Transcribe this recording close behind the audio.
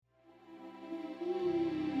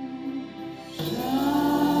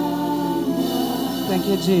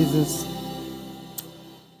Thank you, Jesus.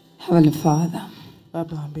 Heavenly Father,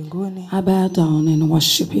 Baba mbinguni, I bow down and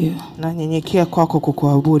worship you. Nanyenyekea kwako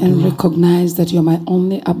kukuabudu. And recognize that you are my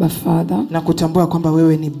only Abba Father. Na kutambua kwamba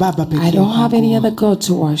wewe ni Baba pekee. I don't have any other God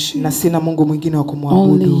to worship. Na sina Mungu mwingine wa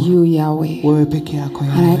kumwabudu. Only you, Yahweh. Wewe pekee yako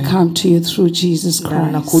Yahweh. And I come to you through Jesus Christ.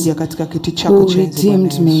 Na nakuja katika kiti chako cha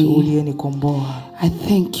enzi uliyenikomboa. I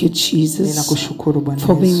thank you, Jesus,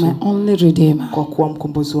 for being my only Redeemer.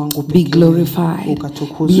 Be glorified,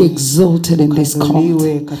 be exalted in this court.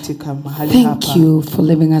 Thank you for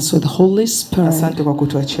leaving us with the Holy Spirit,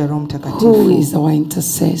 who is our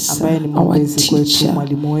intercessor, our teacher.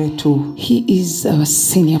 He is our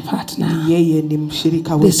senior partner,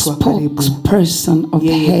 the spokesperson of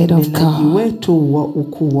the head of God.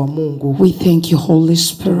 We thank you, Holy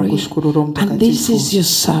Spirit, and this is your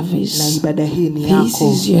service. This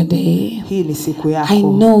is your day. I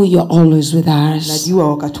know you're always with us,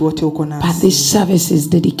 but this service is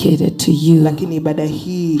dedicated to you.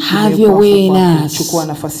 Have your way in us,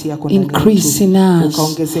 increase in us,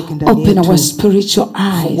 open our spiritual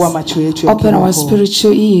eyes, open our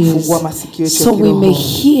spiritual ears, so we may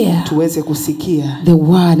hear the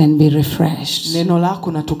word and be refreshed.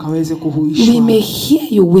 We may hear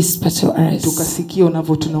you whisper to us.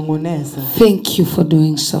 Thank you for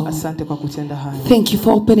doing so. Thank you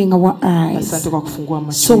for opening our eyes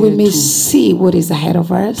so we may see what is ahead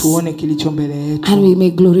of us and we may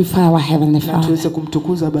glorify our Heavenly Father.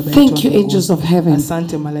 Thank you, angels of heaven,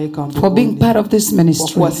 for being part of this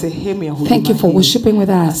ministry. Thank you for worshiping with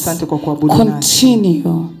us.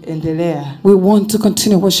 Continue. We want to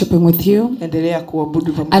continue worshiping with you, and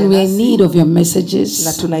we are in need of your messages,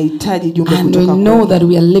 and we know that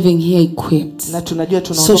we are living here equipped.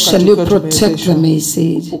 So shall you protect the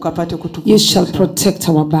message. You shall protect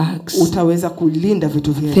our bags.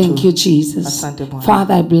 Thank you, Jesus.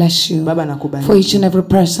 Father, I bless you for each and every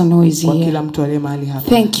person who is here.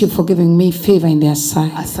 Thank you for giving me favor in their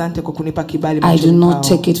sight. I do not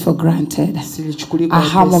take it for granted. I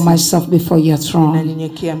humble myself before your throne,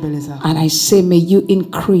 and I say, may you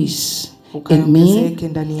increase in me,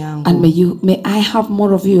 and may I have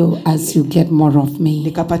more of you as you get more of me.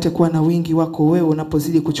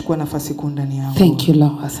 Thank you,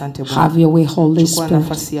 Lord. Have your way, Holy Spirit.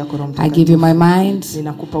 I give you my mind,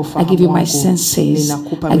 I give you my senses,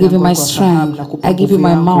 I give you my strength, I give you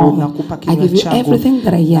my mouth, I give you everything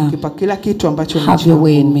that I am. Have your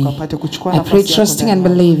way in me. I pray, trusting and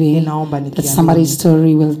believing that somebody's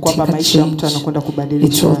story will take a change.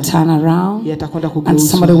 It will turn around, and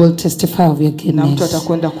somebody will testify of your goodness.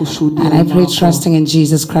 And I pray, trusting in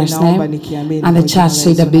Jesus Christ's name. And the church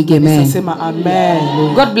said a big amen.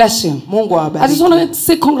 God bless you. I just want to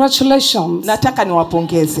say congratulations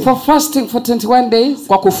for fasting for 21 days.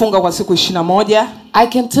 I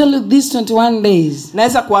can tell you these 21 days,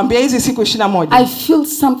 I feel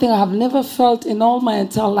something I have never felt in all my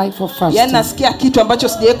entire life of fasting.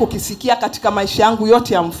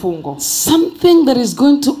 Something that is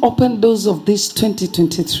going to open doors of this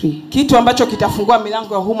 2023.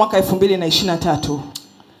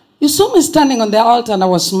 You saw me standing on the altar and I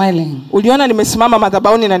was smiling.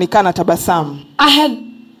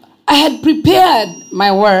 I had prepared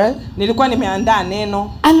my word, and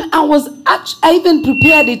I even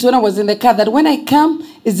prepared it when I was in the car, that when I come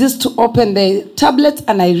is just to open the tablet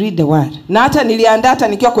and I read the word.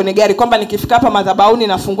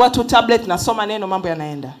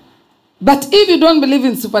 But if you don't believe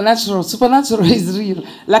in supernatural, supernatural is real.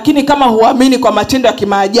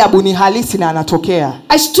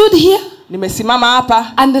 I stood here, and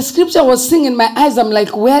the scripture was singing in my eyes. I'm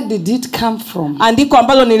like, where did it come from? How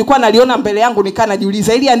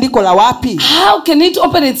can it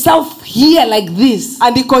open itself here like this? So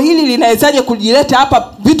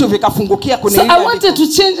I wanted to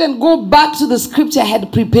change and go back to the scripture I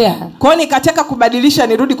had prepared. But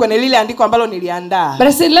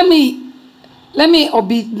I said, let me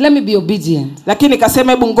be obedient. I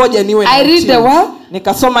read the word,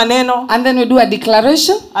 and then we do a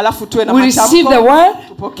declaration. We receive the word,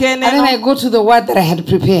 and then I go to the word that I had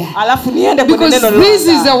prepared. Because this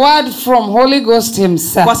is a word from Holy Ghost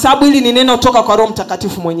himself.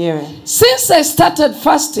 Since I started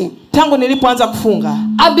fasting,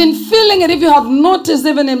 I've been feeling it. If you have noticed,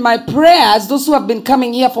 even in my prayers, those who have been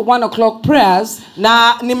coming here for 1 o'clock prayers,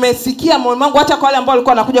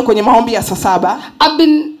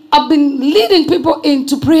 I've been leading people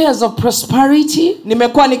into prayers of prosperity,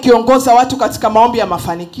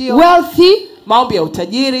 wealthy, Maombi ya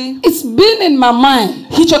utajiri. It's been in my mind.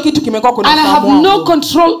 Hicho kitu kimekuwa kwenye moyo wangu. And I have no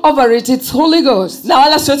control over it. It's Holy Ghost. Na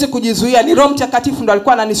wala siwezi kujizuia, ni Roho Mtakatifu ndo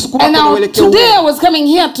alikuwa ananisukuma kwenye uelekeo. Today I was coming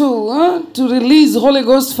here to release Holy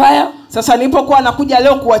Ghost fire. Sasa nilipokuwa nakuja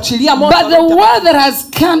leo kuachilia moto. But the word that has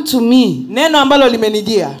come to me, neno ambalo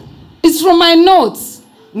limenijia, it's from my notes.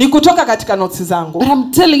 Ni kutoka katika notes zangu. But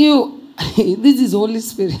I'm telling you, this is Holy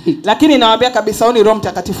Spirit. Lakini nawaambia kabisa ni Roho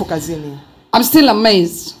Mtakatifu kazini. I'm still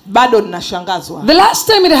amazed. Bado ninashangazwa. The last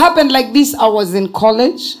time it happened like this, I was in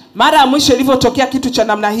college. Mara ya mwisho ilivyotokea kitu cha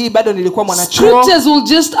namna hii bado nilikuwa mwanachuo. Scriptures will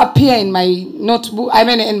just appear in my notebook,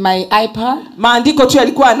 in my iPad. Maandiko tu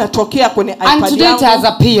yalikuwa yanatokea kwenye iPad yangu. And today it has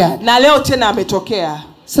appeared. Na leo tena ametokea.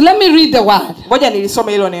 So let me read the word. Ngoja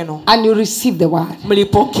nilisome hilo neno. And you receive the word.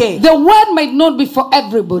 Mlipokee. The word might not be for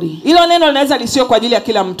everybody. Hilo neno linaweza lisio kwa ajili ya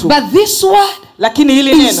kila mtu. But this word, lakini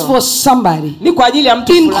hili neno is for somebody. Ni kwa ajili ya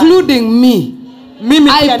mtu fulani. Including me.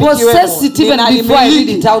 I possess it even before I read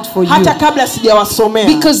it out for you. Hata kabla sijawasomea.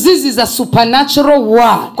 Because this is a supernatural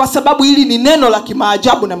word. Kwa sababu hili ni neno la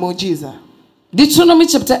kimaajabu na muujiza. Deuteronomy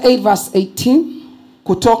chapter 8 verse 18.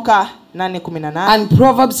 Kutoka 8:18. And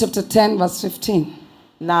Proverbs chapter 10 verse 15.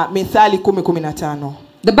 Na Mithali 10:15.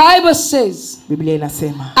 The Bible says, Biblia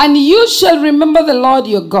inasema, and you shall remember the Lord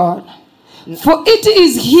your God, for it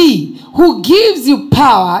is he who gives you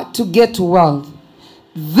power to get wealth,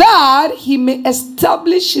 that he may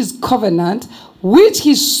establish his covenant which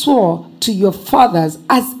he swore to your fathers,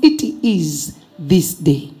 as it is this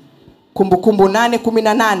day. Kumbukumbu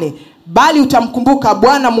 8:18. Bali utamkumbuka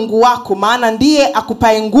Bwana Mungu wako, maana ndiye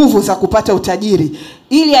akupaye nguvu za kupata utajiri,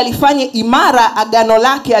 ili alifanye imara agano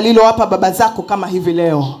lake alilowapa baba zako kama hivi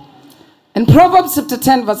leo. And Proverbs chapter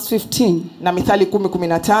 10 verse 15. Na Mithali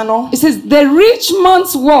 10:15. It says, the rich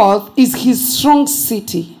man's wealth is his strong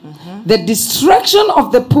city. The destruction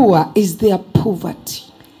of the poor is their poverty.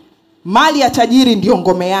 Mali ya tajiri ndio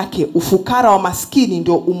ngome yake, ufukara wa maskini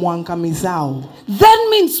ndio umwangamizao. That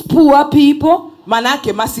means poor people,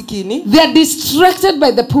 manake masikini, they are distracted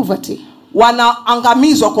by the poverty.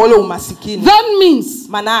 Wanaangamizwa kwa ule umasikini. That means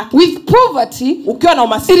manake with poverty, ukiwa na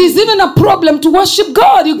umasikini, it is even a problem to worship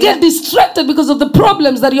God. You get distracted because of the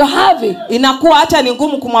problems that you're having. Inakuwa hata ni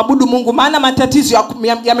ngumu kumwabudu Mungu maana matatizo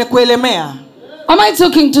yamekuelemea. Am I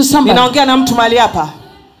talking to somebody? Ninaongea na mtu mahali hapa.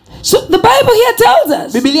 So the Bible here tells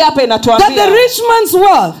us, Biblia hapa inatuambia that the rich man's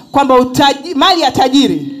wealth, kwamba mali ya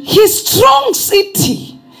tajiri, his strong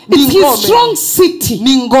city, it's his strong city,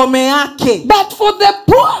 ni ngome yake. But for the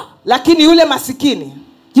poor, lakini yule masikini,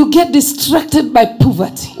 you get distracted by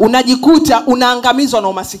poverty. Unajikuta unaangamizwa na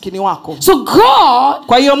umasikini wako. So God,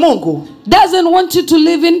 kwa hiyo Mungu, doesn't want you to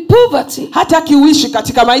live in poverty. Hataki uishi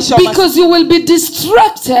katika maisha ya because you will be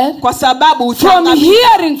distracted, kwa sababu from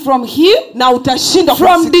hearing from him, na utashindwa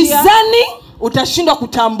from discerning, utashindwa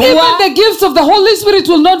kutambua. Even the gifts of the Holy Spirit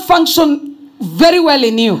will not function very well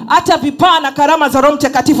in you. Hata vipawa na karama za Roho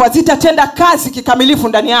Mtakatifu hazitatenda kazi kikamilifu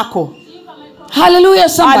ndani yako. Hallelujah,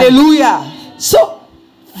 somebody. Hallelujah. So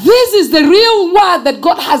this is the real word that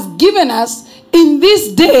God has given us in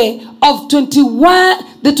this day of the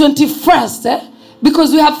 21st,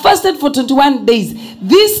 because we have fasted for 21 days.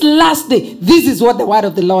 This last day, this is what the word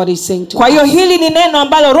of the Lord is saying to us. Kwa hiyo hili ni neno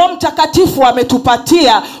ambalo Roho Mtakatifu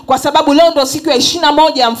ametupatia kwa sababu leo ndo siku ya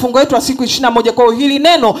 21 ya mfungo wetu wa siku 21. Kwa hiyo hili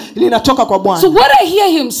neno linatoka kwa Bwana. So what I hear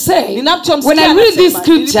him say when I read this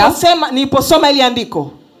scripture, niliposoma ili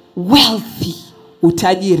andiko, wealthy,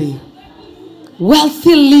 utajiri,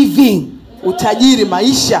 wealthy living, utajiri,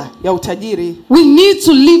 maisha ya utajiri. We need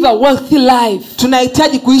to live a wealthy life.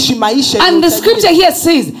 Tunahitaji kuishi maisha ya utajiri. And the scripture here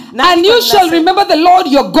says, and you shall remember the Lord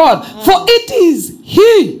your God, for it is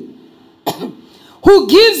he who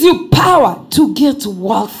gives you power to get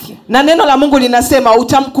wealthy. Na neno la Mungu linasema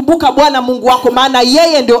utamkumbuka Bwana Mungu wako, maana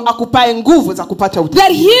yeye ndio akupae nguvu za kupata utajiri.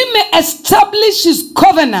 That he may establish his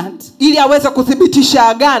covenant, ili aweze kuthibitisha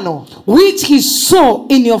agano which he saw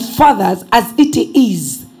in your fathers, as it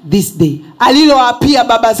is this day. Aliloapia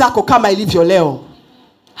baba zako kama ilivyo leo.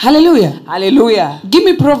 Hallelujah. Hallelujah. Give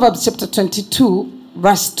me Proverbs chapter 22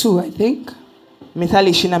 verse 2, I think.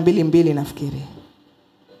 Mithali 22:2 nafikiri.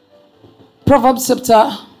 Proverbs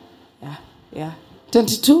chapter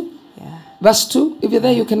 22 verse 2. If you're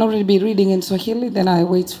there, you can already be reading in Swahili, then I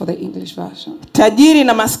wait for the English version. Tajiri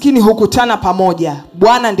na maskini hukutana pamoja,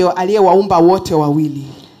 Bwana ndio aliyewaumba wote wawili.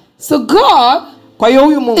 So God, kwa hiyo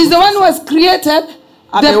huyu Mungu is the one who has created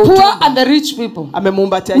the poor and the rich people.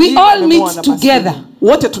 Amemuumba tajiri, we all meet together.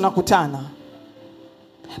 Wote tunakutana.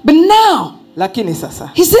 But now, lakini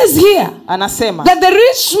sasa, he says here, anasema that the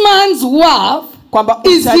rich man's wealth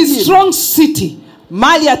is his strong city.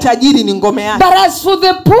 Mali ya tajiri ni ngome yake. But as for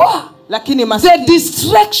the poor, lakini maskini, the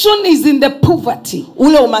distraction is in the poverty.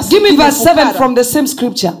 Ule umaskini, give me verse 7 from the same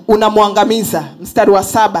scripture. Unamwangamiza. Mstari wa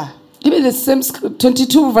 7. Give me the same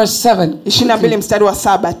 22 verse 7. 22 mstari wa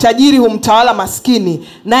 7. Tajiri humtawala maskini,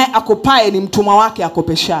 naye akopaye ni mtumwa wake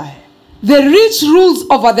akopeshaye. The rich rules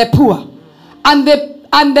over the poor,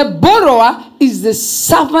 and the borrower is the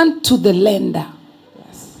servant to the lender.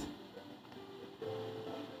 Yes.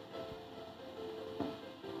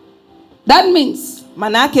 That means,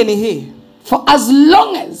 maana yake ni hii, for as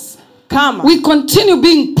long as kama we continue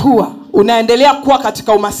being poor, unaendelea kuwa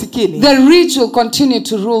katika umasikini, the rich will continue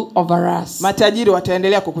to rule over us. Matajiri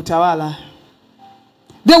wataendelea kukutawala.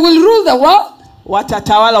 They will rule the world.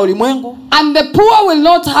 Watatawala ulimwengu. And the poor will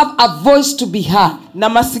not have a voice to be heard. Na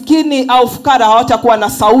masikini au fukara hawatakuwa na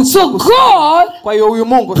sauti. So God, kwa hiyo huyu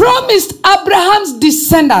Mungu promised Abraham's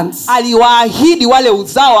descendants, aliwaahidi wale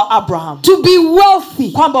uzao wa Abraham, to be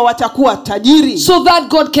wealthy, kwamba watakuwa tajiri, so that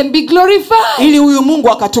God can be glorified. Ili huyu Mungu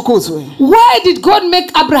akatukuzwe. Why did God make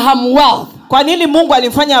Abraham wealth? Kwa nini Mungu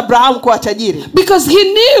alimfanya Abraham kuwa tajiri? Because he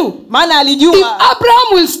knew, maana alijua, if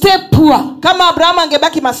Abraham will stay poor, kama Abraham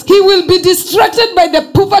angebaki maskini, he will be distracted by the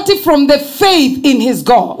poverty from the faith in his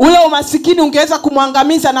God. Ule umasikini ungeweza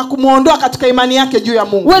kumwangamiza na kumuondoa katika imani yake juu ya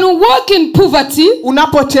Mungu. When we walk in poverty,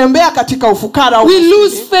 unapotembea katika ufukara, we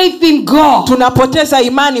lose faith in God. Tunapoteza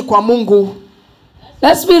imani kwa Mungu.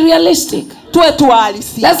 Let's be realistic. Tuwe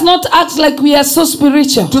tuhalisia. Let's not act like we are so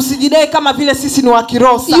spiritual. Tusijidai kama vile sisi ni wa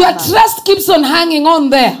kiroho sana. Your trust keeps on hanging on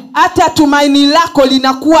there. Hata tumaini lako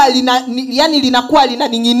linakuwa linakuwa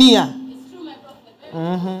linaning'inia.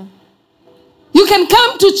 You can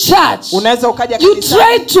come to church. Unaweza ukaja you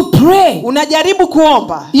try to pray. Unajaribu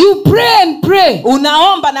kuomba. You pray and pray.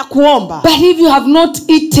 Unaomba na kuomba. But if you have not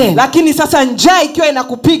eaten, lakini sasa njaa ikiwa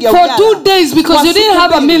inakupiga for 2 days because you didn't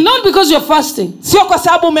have a meal, not because you're fasting, sio kwa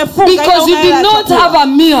sababu umefunga, because you did not have a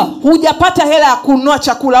meal, hujapata hela ya kununua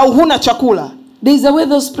chakula au huna chakula, there is a way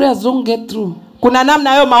those prayers don't get through. Kuna namna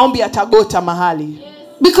hayo maombi yatagota mahali.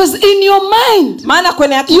 Because in your mind, maana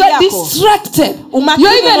kwenye akili you are yako distracted.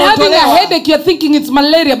 You're even having a headache, you're thinking it's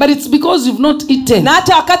malaria, but it's because you've not eaten. Na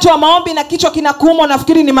hata wakati wa maombi na kichwa kinakuuma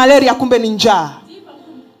unafikiri ni malaria, kumbe ni njaa.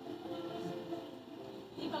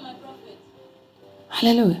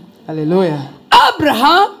 Hallelujah. Hallelujah.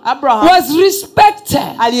 Abraham was respected,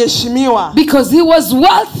 aliheshimiwa, because he was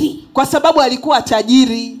wealthy. Kwa sababu alikuwa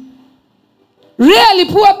tajiri. Rarely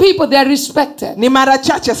poor people, they are respected. Ni mara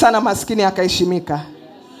chache sana maskini akaheshimika.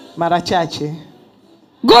 Mara chache.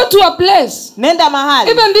 Go to a place. Nenda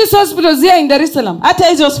mahali. Even these hospitals here in Dar es Salaam, hata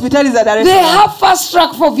hizo hospitali za Dar es they Salaam, have fast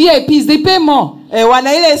track for VIPs. They pay more.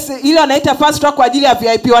 Wana ile wanaita fast track kwa ajili ya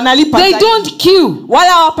VIP, wanalipa. They don't queue.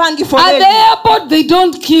 Wala hawapangi foleni. At the airport they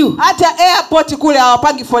don't queue. Hata airport kule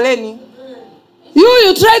hawapangi foleni.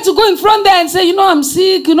 You try to go in front there and say, I'm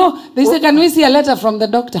sick, They say, can we see a letter from the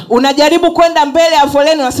doctor? Unajaribu kwenda mbele ya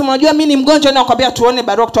foleni, unasema unajua mimi ni mgonjwa, na nakwambia tuone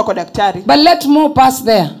barua kutoka kwa daktari. But let more pass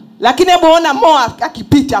there. Lakini hebu ona Moa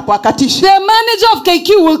akipita hapo akatisha. The manager of KQ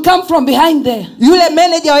will come from behind there. Yule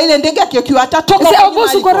manager wa ile ndege ya KQ atatoka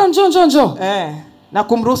kwa njoo. Na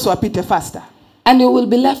kumruhusu apite faster. And you will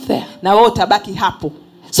be left there. Na wewe utabaki hapo.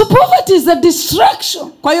 So poverty is a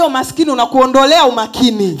distraction. Kwa hiyo maskini unakuondolea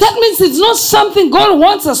umakini. That means it's not something God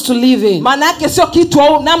wants us to live in. Maana yake sio kitu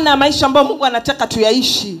au namna ya maisha ambayo Mungu anataka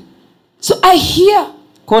tuyaishi. So I hear,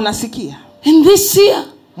 kwa nasikia, in this year,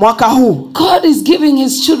 mwaka huu, God is giving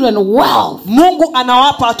his children wealth. Mungu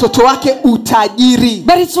anawapa watoto wake utajiri.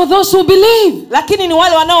 But it's for those who believe. Lakini ni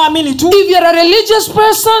wale wanaoamini tu. If you're a religious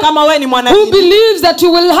person, kama wewe ni who believes that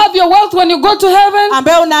you will have your wealth when you go to heaven,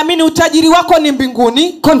 ambaye unaamini utajiri wako ni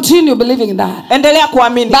mbinguni, continue believing that. Endelea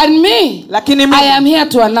kuamini. But me, lakini mimi, I am here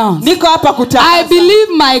to announce, niko hapa kutangaza, I believe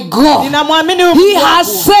my God. Ninamwamini He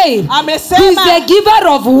has said, amesema, he's the giver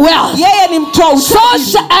of wealth. Yeye ni mtoa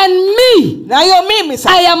utajiri. Such and me, na hiyo mimi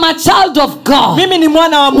sasa, I am a child of God. Mimi ni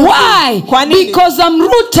mwana wa Mungu. Why? Kwa nini? Because I'm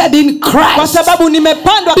rooted in Christ. Kwa sababu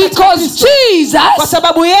nimepandwa katika Kristo. Because Jesus, kwa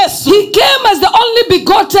sababu Yesu, he came as the only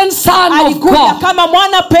begotten son of God. Kama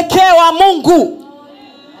mwana pekee wa Mungu.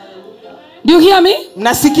 Do you hear me?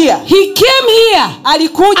 Nasikia. He came here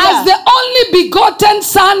alikuja as the only begotten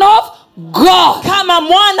son of God. Kama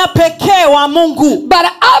mwana pekee wa Mungu. But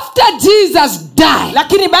after Jesus died,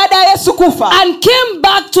 lakini baada ya Yesu kufa and came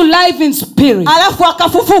back to life in spirit, alafu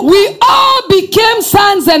akafufuka, we all became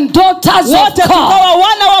sons and daughters of God. Tukawa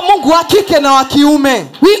wana wa Mungu wa kike na wa kiume.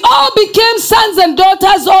 We all became sons and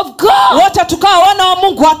daughters of God. Wote tukawa wana wa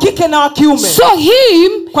Mungu wa kike na wa kiume. So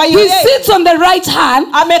him, he sits on the right hand,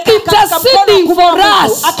 interceding for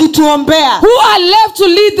us, akituombea, who are left to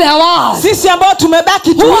lead the world, sisi ambao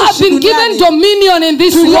tumebaki who have been given dominion in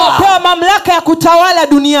this world. Tumepewa mamlaka ya kutawala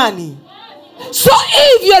duniani. So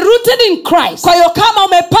if you are rooted in Christ, kwa hiyo kama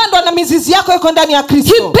umepandwa na mizizi yako iko ndani ya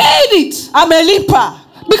Kristo, he paid it. Amelipa.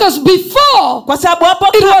 Because before, kwa sababu hapo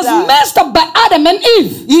it was messed up by Adam and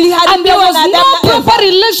Eve, and there was no proper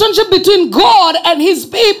relationship between God and his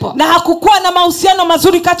people, na hakukuwa na mahusiano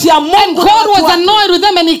mazuri kati ya Mungu, and God was annoyed with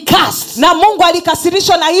them and he cast, na Mungu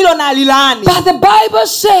alikasirishwa na hilo na alilaani. But the Bible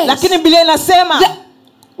says, lakini Biblia inasema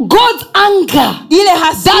God's anger ile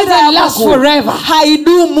hasira ya lasts forever,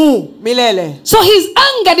 haidumu milele. So his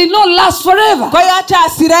anger did not last forever. Kwa hiyo hata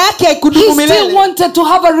hasira yake haikudumu milele. He still wanted to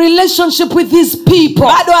have a relationship with his people.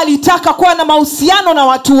 Bado alitaka kuwa na mahusiano na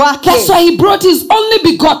watu wake. That's why he brought his only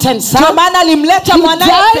begotten son. Ndio maana alimleta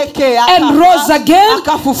mwanae pekee and rose again.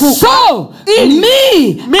 Akafufuka. So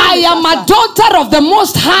I am a daughter of the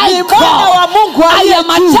Most High God. I am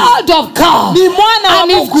a child of God.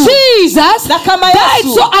 And if Jesus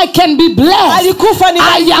died so I can be blessed,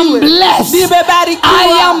 I am blessed. I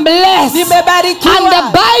am blessed. And the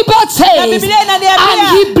Bible says, and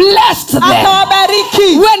he blessed them.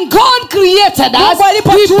 When God created us, he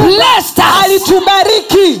blessed us.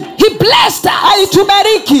 He blessed us.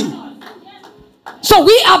 So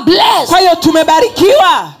we are blessed.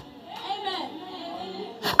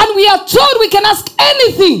 And we are told we can ask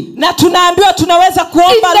anything. Na tunaambiwa tunaweza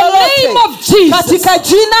kuomba lolote. In the name of Jesus. Katika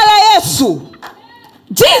jina la Yesu.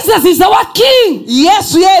 Jesus is our king.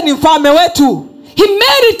 Yesu yeye ni mfalme wetu. He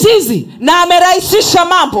made it easy. Na amerahisisha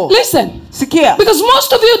mambo. Listen. Sikia. Because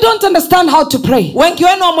most of you don't understand how to pray. Wengi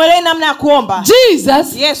wenu hamuelewi namna ya kuomba.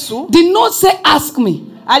 Yesu did not say ask me.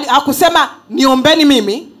 Hakusema niombeni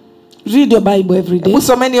mimi. Read your Bible every day.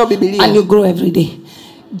 Usomeni hiyo Biblia. And you grow every day.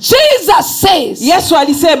 Jesus says, Yesu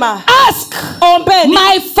alisema, ask ombeni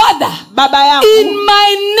my Father baba yangu in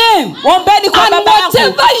my name, ombeni kwa and baba yangu,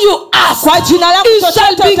 whatever you ask, kwa jina langu it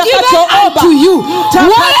shall be given unto you.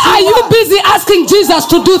 Why are you busy asking Jesus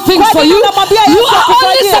to do things for you? You are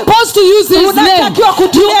only supposed to use his name. You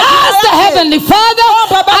ask the Heavenly Father,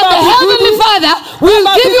 and the Heavenly Father will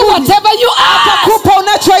give you whatever you ask.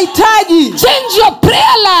 Change your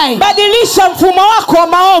prayer line. Badilisha mfumo wako wa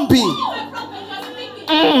maombi.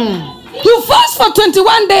 You fast for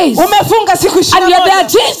 21 days. Umefunga siku 21. And you're there,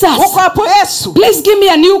 Jesus. Uko hapo Yesu. Please give me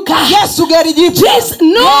a new car. Yesu gari jipya.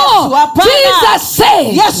 No. Jesus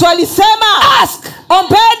said. Yesu alisema. Ask.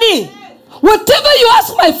 Ombeni. Whatever you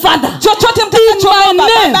ask my Father. Chochote mtakachoomba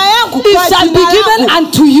baba yangu it shall be given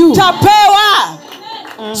unto you. Tapewa.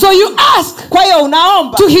 So you ask. Kwa hiyo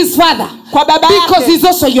unaomba. To his Father. Kwa baba yake. Because he's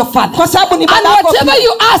also your Father. Kwa sababu ni baba yako. And whatever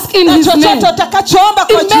you ask in his name, utakachoomba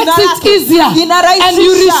kwa jina lake, it makes it easier. And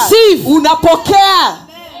you receive. Unapokea.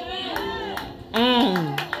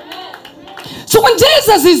 So when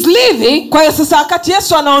Jesus is leaving, kwa hiyo sasa wakati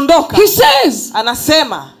Yesu anaondoka, he says,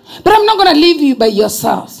 anasema, but I'm not going to leave you by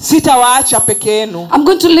yourselves. Sitawaacha peke yenu. I'm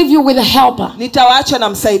going to leave you with a helper. Nitawaacha na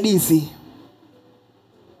msaidizi.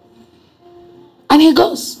 And he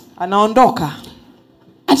goes. Anaondoka.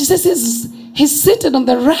 And he says he's seated on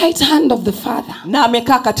the right hand of the Father. Na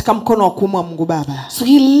amekaa katika mkono wa kuume wa Mungu Baba. So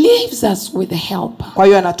he leaves us with a helper. Kwa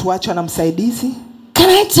hiyo anatuacha na msaidizi. Can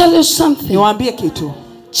I tell you something? Niwaambie kitu.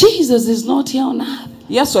 Jesus is not here on earth.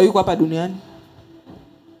 Yesu hayuko hapa duniani.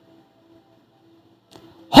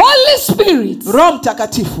 Holy Spirit, Roho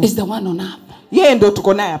Mtakatifu, is the one on earth. Yeye ndio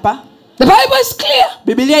tuko naye hapa. The Bible is clear.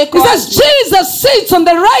 Biblia iko wazi. It says Jesus sits on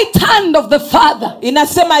the right hand of the Father.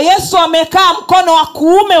 Inasema Yesu amekaa mkono wa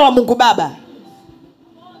kuume wa Mungu Baba.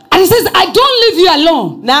 And he says, I don't leave you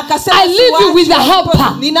alone. Na akasema, I leave you with a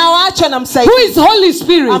helper. Ninawaacha na msaidizi. Who is Holy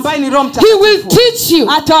Spirit? Ambaye ni Roho Mtakatifu. He will teach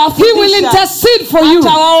you. Atawafundisha. He will intercede for you.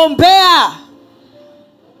 Atawaombea.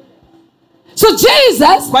 So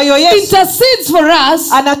Jesus kwa hiyo Yesu intercedes for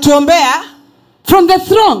us. Anatuombea from the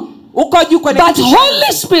throne. Uko juu kwenye But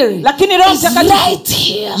Holy Spirit lakini Roho Mtakatifu right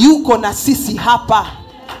here. Yuko na sisi hapa.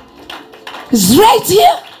 Is right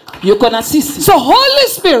here. Yuko na sisi. So Holy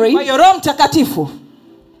Spirit, kwa hiyo Roho Mtakatifu,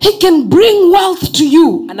 he can bring wealth to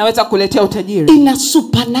you. Anaweza kuletea utajiri. In a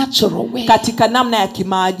supernatural way. Katika namna ya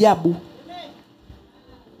kimaajabu.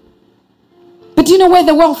 But you know where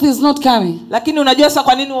the wealth is not coming? Lakini unajua sasa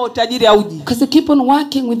kwa nini utajiri hauji? Because you keep on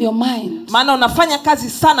working with your mind. Maana unafanya kazi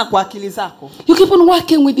sana kwa akili zako. You keep on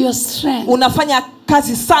working with your strength. Unafanya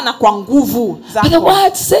kazi sana kwa nguvu zako. But the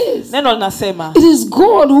word says, neno linasema, it is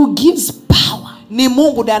God who gives power. Ni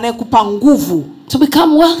Mungu ndiye anayekupa nguvu to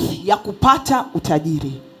become wealthy. Ya kupata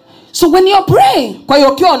utajiri. So when you're praying, kwa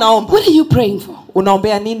hiyo ukiwa unaomba, what are you praying for?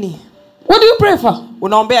 Unaombea nini? What do you pray for?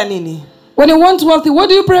 Unaombea nini? When you want wealthy, what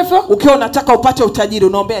do you pray for? Ukiwa unataka upate utajiri,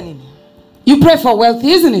 unaombea nini? You pray for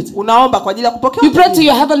wealthy, isn't it? Unaomba kwa ajili ya kupokea. You pray to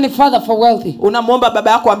your heavenly Father for wealthy. Unamuomba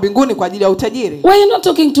baba yako wa mbinguni kwa ajili ya utajiri. Why are you not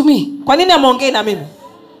talking to me? Kwa nini amuongei na mimi?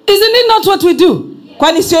 Isn't it not what we do?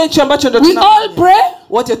 Kwani sio hicho ambacho ndo we all pray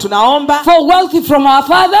wote tunaomba for wealth from our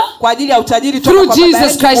Father kwa ajili ya utajiri toka kwa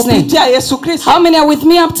Jesus Christ kupitia Yesu Kristo. How many are with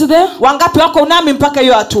me up to there? Wangapi wako nami mpaka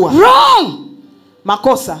hiyo hatua? Wrong.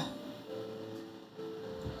 Makosa.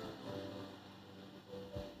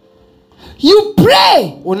 You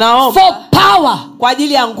pray unaomba for power kwa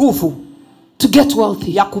ajili ya nguvu to get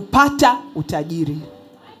wealthy, ya kupata utajiri.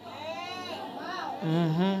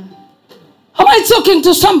 Am I talking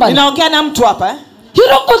to somebody? Ninaongea na mtu hapa You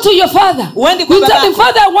don't go to your father. You tell him,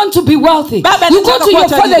 Father, I want to be wealthy. Baba, you go to your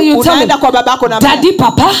father, you tell him, Daddy,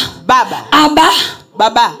 Papa, Baba,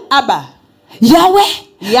 Abba, Yahweh.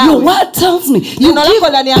 Your word tells me you give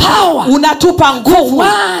power unatupa nguvu for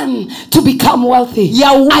one to become wealthy.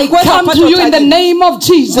 I come to you in the name of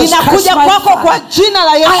Jesus Christ.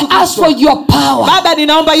 I ask for your power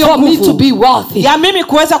for me to be wealthy.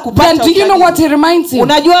 Then do you know what he reminds you?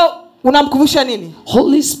 Unamkumbusha nini?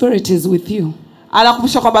 Holy Spirit is with you.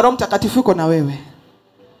 Anakumbusha kwamba Roho Mtakatifu yuko na wewe.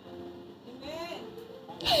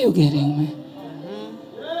 Are you getting me?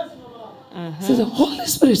 So the Holy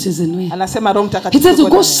Spirit is in me. Anasema Roho Mtakatifu. He says to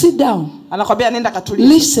go sit down. Anakwambia nenda katulie.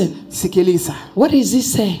 Listen. Sikiliza. What is he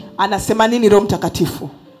saying? Anasema nini Roho Mtakatifu?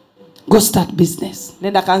 Go start business.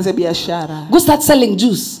 Nenda kaanze biashara. Go start selling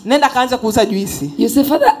juice. Nenda kaanze kuuza juisi. You say,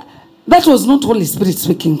 Father, that was not Holy Spirit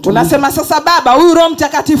speaking to me. Unasema sasa Baba, huyu Roho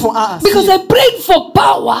Mtakatifu because I prayed for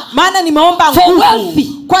power. Maana nimeomba for wealthy.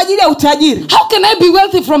 Kwa ajili ya utajiri. How can I be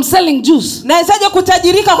wealthy from selling juice? Nawezaje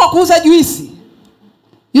kutajirika kwa kuuza juisi?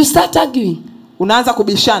 You start arguing. Unaanza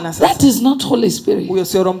kubishana sasa. That is not Holy Spirit. Huyo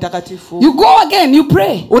sio Roho Mtakatifu. You go again, you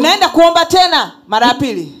pray. Unaenda kuomba tena mara ya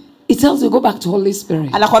pili. He tells you go back to Holy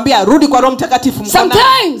Spirit. Anakuambia rudi kwa Roho Mtakatifu.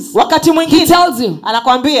 Sometimes wakati mwingine he tells you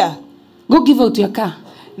anakuambia go give out your car.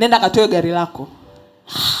 Nenda katoe gari lako.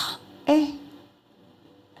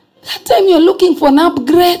 That time you're looking for an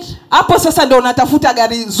upgrade. Hapo sasa ndio unatafuta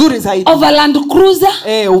gari nzuri zaidi. Of a Land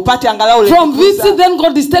Cruiser. Upate angalau from VT, then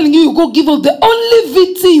God is telling you go give out the only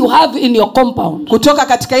VT you have in your compound. Kutoka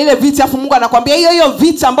katika ile VT afu Mungu anakuambia hiyo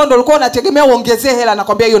VT ambayo ndio ulikuwa unategemea uongezee hela,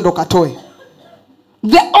 anakuambia hiyo ndio katoe.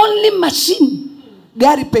 The only machine.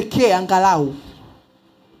 Gari pekee angalau.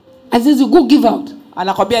 And says you go give out.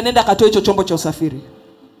 Anakuambia nenda katoe hicho chombo cha usafiri.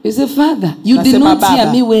 You say, Father, you did not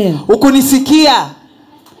hear me well. Ukunisikia.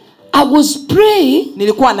 I was praying.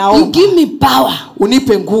 Nilikuwa naomba. You give me power.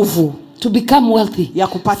 Unipe nguvu. To become wealthy. Ya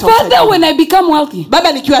kupata Father, when I become wealthy.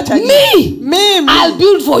 Baba nikiwa tajiri. Mimi. I'll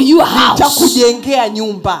build for you a house. Nitakujengea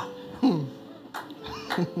nyumba.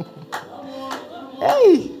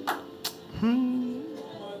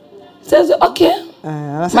 Says, okay.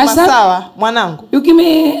 Anasema sawa, mwanangu. You give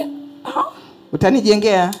me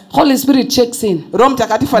utanijengea. Holy Spirit checks in. Roho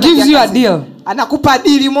Mtakatifu gives you a deal. Anakupa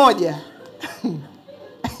deal moja.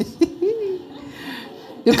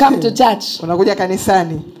 You come to church. Unakuja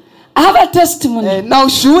kanisani. I have a testimony. Na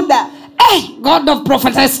ushuhuda. God of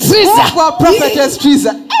Prophetess Trizah. Kwa Prophetess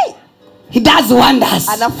Trizah. He does wonders.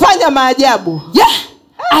 Anafanya maajabu. Yeah.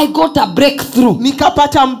 I got a breakthrough.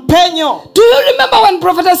 Nikapata mpenyo. Do you remember when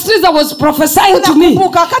Prophetess Trizah was prophesying to me?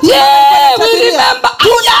 Yeah, we remember.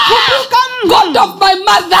 God of my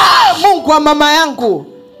mother. Mungu wa mama yangu.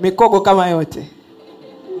 Mikogo kama yote.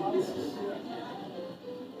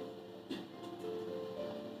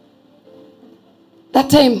 That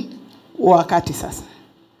time. Wakati sasa.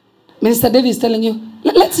 Minister David is telling you,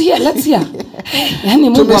 let's hear. Yani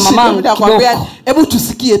Mungu wa mamangu kidogo. Hebu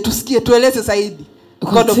tusikie, tueleze zaidi.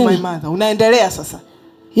 God of my mother. Unaendelea sasa.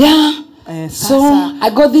 Yeah. So I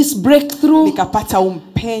got this breakthrough. Nikapata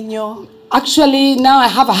umpenyo. Actually now I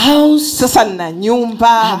have a house. Sasa nina nyumba.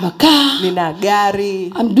 I have a car. Nina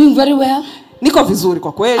gari. I'm doing very well. Niko vizuri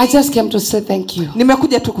kwa kweli. I just came to say thank you.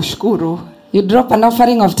 Nimekuja tu kushukuru. You drop an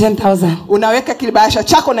offering of 10,000. Unaweka kilibasha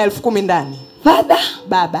chako na 10,000 ndani. Father.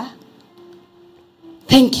 Baba.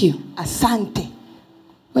 Thank you. Asante.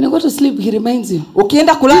 When you go to sleep, he reminds you.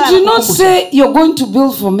 Ukienda kulala. Did you not say you're going to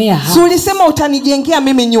build for me a house? So ulisema utanijengea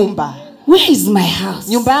mimi nyumba. Where is my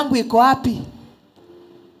house? Nyumba yangu iko wapi?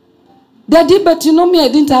 Daddy, but you know me, I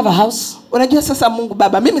didn't have a house. Unajua sasa Mungu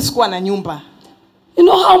Baba, mimi sikuwa na nyumba. You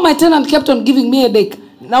know how my tenant kept on giving me a headache?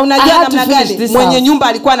 Na unajua namna gani mwenye nyumba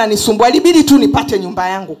alikuwa ananisumbua. Ilibidi tu nipate nyumba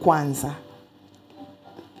yangu kwanza.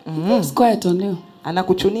 It's quiet on you.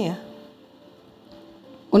 Anakuchunia.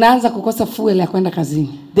 Unaanza kukosa fuel ya kwenda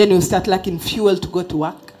kazini. Then you start lacking fuel to go to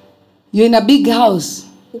work. You're in a big house.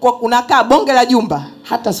 Unakaa bonge la jumba.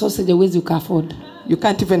 Hata sausage huwezi uka-afford. You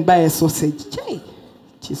can't even buy a sausage.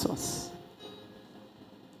 Jesus.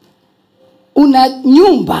 Una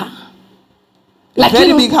nyumba.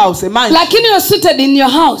 Very big house, lakini you're seated in your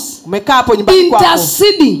house. Umekaa hapo nyumbani kwako.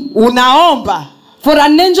 Interceding. Unaomba. For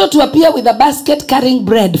an angel to appear with a basket carrying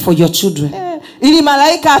bread for your children. Ili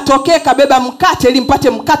malaika atokee kabeba mkate ili mpate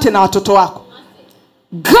mkate na watoto wako.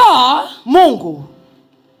 God, Mungu,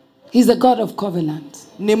 he's a God of covenant.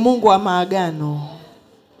 Ni Mungu wa maagano.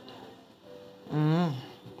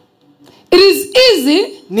 It is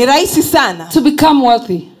easy, ni rahisi sana, to become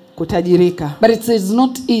wealthy. Kutajirika. But it is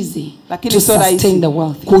not easy to sustain the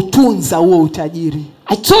wealth. Kutunza huo utajiri.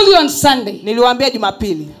 I told you on Sunday. Niliwaambia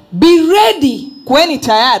Jumapili. Be ready. Kweni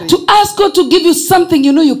tayari. To ask God to give you something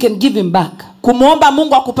you know you can give him back. Kumuomba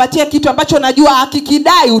Mungu akupatie kitu ambacho najua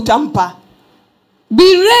akikidai utampa. Be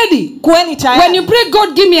ready. Kweni tayari. When you pray,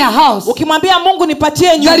 God give me a house. Ukimwambia Mungu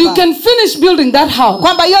nipatie nyumba. That you can finish building that house.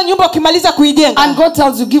 Kwamba hiyo nyumba ukimaliza kuijenga. And God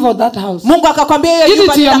tells you give out that house. Mungu akakwambia hiyo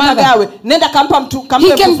nyumba nitagawe. Nenda kampa mtu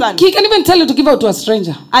fulani. He can even tell you to give out to a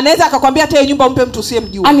stranger. Anaweza akakwambia hata hiyo nyumba umpe mtu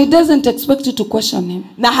usiyemjua. And he doesn't expect you to question him.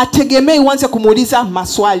 Na hategemei uanze kumuuliza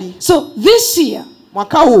maswali. So this year,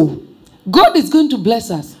 mwaka huu, God is going to bless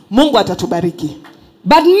us. Mungu atatubariki.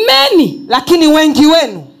 But many, lakini wengi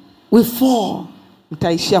wenu, will fall.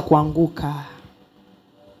 Mtaishia kuanguka.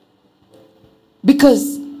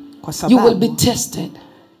 Because you will be tested.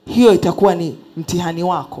 Hiyo itakuwa ni mtihani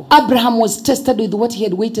wako. Abraham was tested with what he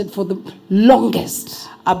had waited for the longest.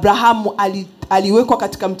 Abrahamu aliwekwa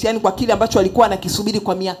katika mtihani kwa kile ambacho alikuwa anakisubiri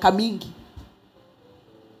kwa miaka mingi.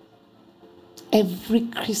 Every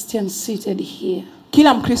Christian seated here,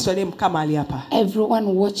 kila Mkristo aliyemkaa mahali hapa, everyone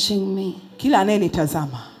watching me, kila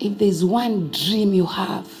anayenitazama, if there's one dream you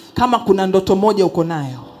have, kama kuna ndoto moja uko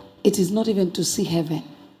nayo, it is not even to see heaven.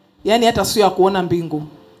 Yani hata sio ya kuona mbingu.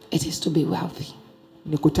 It is to be wealthy.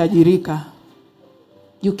 Ni kutajirika.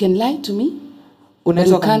 You can lie to me.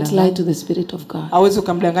 You can't lie to the Spirit of God. Hawezi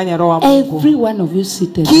ukamdanganya Roho wa Mungu. Every one of you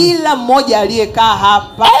seated. Kila mmoja aliyekaa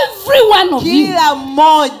hapa. Every one of you.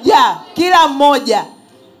 Kila mmoja.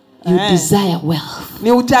 You desire wealth.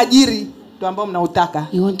 Ni utajiri ndio ambao mnautaka.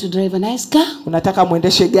 You want to drive a nice car? Unataka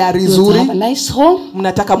muendeshe gari nzuri. You want to have a nice home?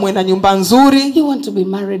 Mnataka muwe na nyumba nzuri. You want to be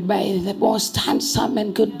married by the most handsome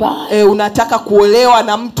and good boy. Unataka kuolewa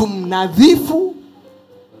na mtu mnadhifu.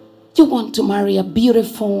 You want to marry a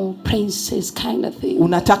beautiful princess kind of thing.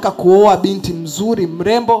 Unataka kuoa binti mzuri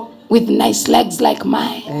mrembo with nice legs like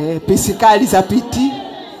mine. Pisikali za piti.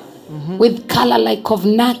 With color like of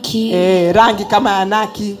naki. Rangi kama ya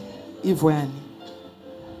naki. Hivyo yani.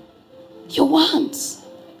 You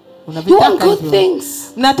want good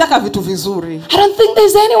things. Mnataka vitu vizuri. I don't think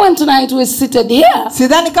there's anyone tonight who is seated here.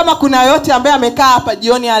 Sidhani kama kuna yote ambaye amekaa hapa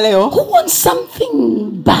jioni ya leo who wants something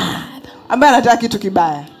bad. Ambaye anataka kitu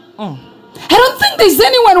kibaya. I don't think there's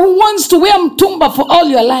anyone who wants to wear mtumba for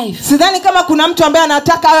all your life. Sidhani kama kuna mtu ambaye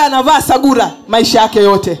anataka awe anavaa sagura maisha yake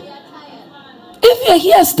yote. If you're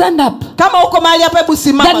here, stand up. Kama uko mahali hapa, hebu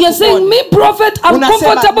simama. That you're saying, me prophet, I'm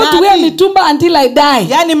comfortable to wear mitumba until I die.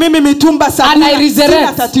 Yani mimi mitumba sagura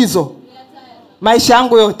sina tatizo maisha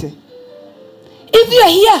yangu yote. If you're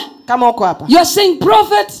here, kama uko hapa, you're saying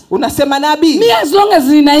prophet, unasema nabii, me as long as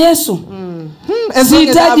nina Yesu. As long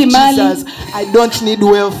as I have Jesus, I don't need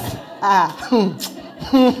wealth.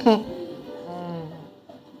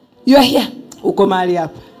 You are here. Uko mahali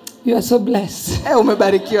hapa. You are so blessed.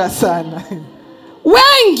 Umebarikiwa sana.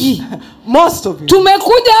 Wengi, most of you,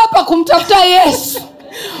 tumekuja hapa kumtafuta Yesu.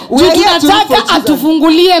 Tunataka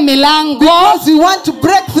atufungulie milango. Because we want to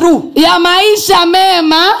break through ya maisha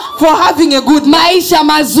mema, for having a good maisha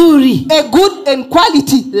mazuri, a good and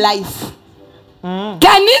quality life.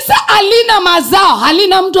 Kanisa halina mazao,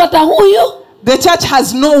 halina mtu hata huyu. The church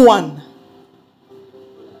has no one.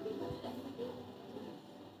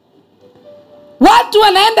 Watu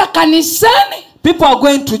wanaenda kanisani, people are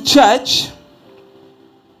going to church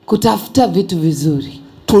kutafuta vitu vizuri,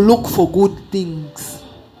 to look for good things.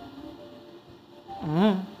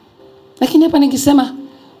 Lakini hapa nikisema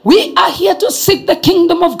we are here to seek the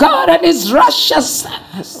kingdom of God and his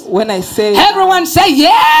righteousness, when I say everyone say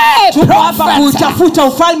yeah, tupo hapa kutafuta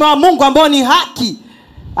ufalme wa Mungu ambao ni haki.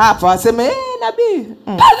 Hapa waseme nabii.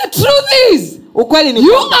 But the truth is, ukweli ni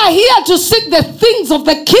you are here to seek the things of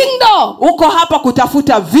the kingdom. Uko hapa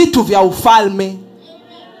kutafuta vitu vya ufalme.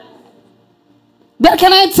 But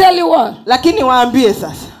can I tell you what? Lakini waambie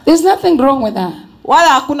sasa, there's nothing wrong with that. Wala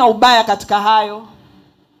hakuna ubaya katika hayo.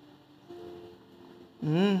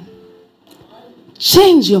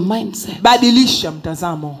 Change your mindset. Badilisha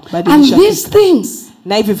mtazamo. Badilisha. And these things,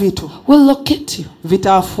 na hivi vitu, will locate you.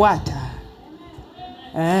 Vitawafuata.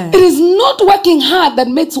 It is not working hard that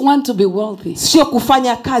makes one to be wealthy. Sio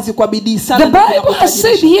kufanya kazi kwa bidii sana. The Bible has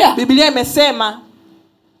said here. Biblia imesema.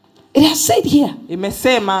 It has said here.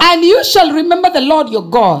 Imesema. And you shall remember the Lord your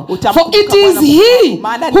God. For it is he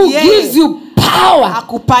who gives you power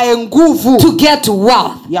akupae nguvu to get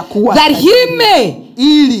wealth, ya kuwa that he may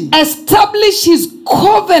ili establish his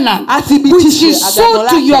covenant which he swore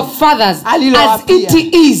to your fathers as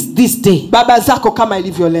it is this day. Baba zako kama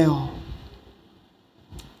ilivyo leo.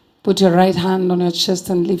 Put your right hand on your chest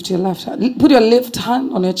and lift your left hand. Put your left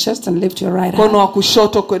hand on your chest and lift your right hand. Mkono wa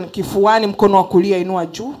kushoto kwenye kifuani, mkono wa kulia inua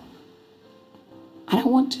juu. And I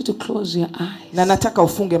want you to close your eyes. Na nataka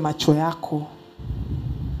ufunge macho yako.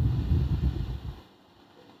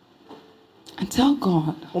 And tell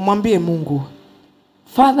God, umwambie Mungu,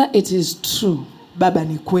 Father, it is true. Baba,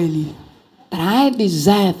 ni kweli that I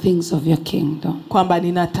desire things of your kingdom. Kwamba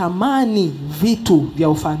ninatamani vitu vya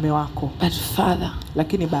ufalme wako. But Father,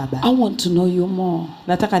 lakini Baba, I want to know you more.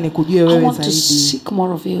 Nataka nikujue wewe zaidi. I want to seek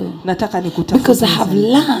more of you. Nataka nikutafute. Because I have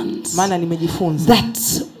learned maana nimejifunza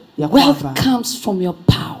that wealth comes from your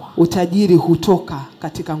power. Utajiri hutoka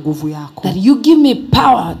katika nguvu yako. That you give me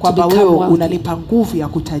power to become wealthy. Unanipa nguvu ya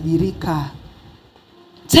kutajirika.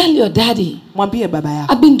 Tell your daddy, mwambie baba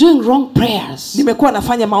yako, I've been doing wrong prayers. Nimekuwa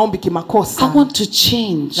nafanya maombi kimakosa. I want to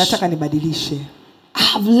change. Nataka nibadilishe. I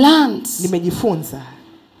have learned nimejifunza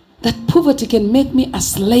that poverty can make me a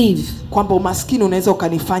slave. Kwamba umaskini unaweza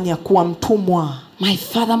ukanifanya kuwa mtumwa. My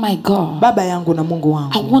Father, my God, Baba yangu na Mungu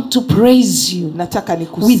wangu, I want to praise you. Nataka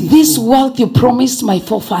nikusifu. With this wealth you promised my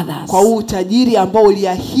forefathers. Kwa utajiri ambao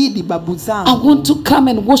uliahidi babu zangu. I want to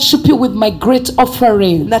come and worship you with my great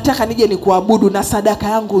offering. Nataka nije nikuabudu na sadaka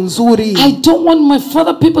yangu nzuri. I don't want my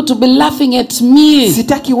father people to be laughing at me.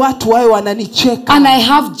 Sitaki watu wawe wananicheka. And I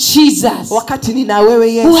have Jesus, wakati nina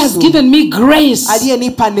wewe Yesu, who has given me grace,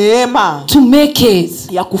 aliyenipa neema to make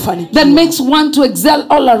it, ya kufanikiwa, that makes one to excel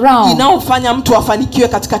all around. Inaofanya mtu afanikiwe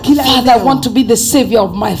katika kila eneo. Father, I want to be the savior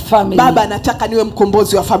of my family. Baba, nataka niwe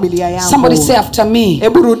mkombozi wa familia yangu. Somebody say after me.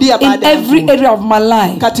 Hebu rudia baada yangu. In every area of my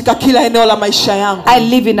life, katika kila eneo la maisha yangu, I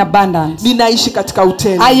live in abundance. Ninaishi katika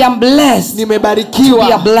utele. I am blessed. Nimebarikiwa to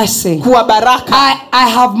be a blessing. Kuwa baraka. I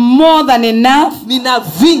have more than enough. Nina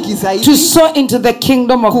vingi zaidi. To sow into the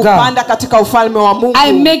kingdom of God. Kupanda katika ufalme wa Mungu.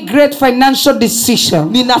 I make great financial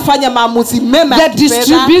decisions. Ninafanya maamuzi mema ya kifedha. The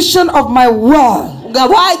distribution of my wealth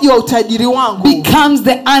ugawaji wa utajiri wangu becomes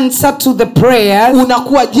the answer to the prayers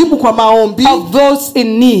unakuwa jibu kwa maombi of those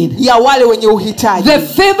in need. Ya wale wenye uhitaji. The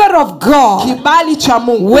favor of God kibali cha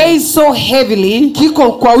Mungu weighs so heavily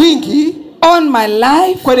kiko kwa wingi on my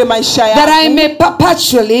life kwenye maisha yangu, that I may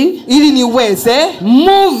perpetually ili niweze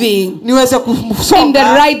moving niweze kusonga in the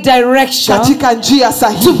right direction katika njia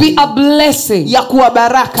sahihi, to be a blessing ya kuwa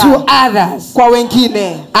baraka to others. Kwa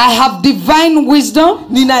wengine. I have divine wisdom,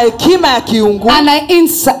 nina hekima ya kiungu,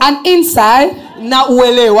 and insight na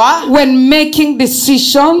uelewa when making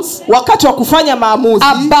decisions wakati wa kufanya maamuzi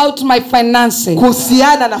about my finances.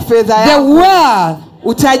 Kuhusiana na fedha yangu. The wealth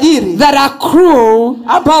utajiri that accrue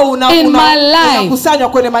ambao unakusanywa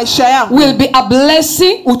kwenye maisha yangu will be a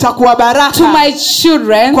blessing, utakuwa baraka to my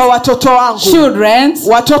children, kwa watoto wangu,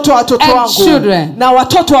 watoto wangu children, na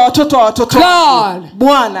watoto wa watoto wa watoto wangu.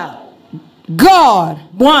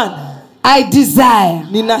 God, I desire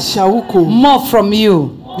nina shauku more from you.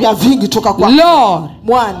 Ya vingi toka kwa Lord,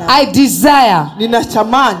 Bwana, I desire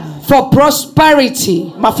ninatamani for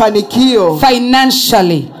prosperity, mafanikio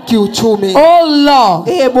financially, kiuchumi. Oh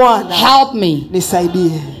Lord, Bwana, help me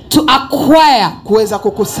nisaidie to acquire kuweza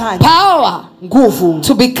kukusanya power, nguvu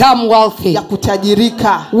to become wealthy. Ya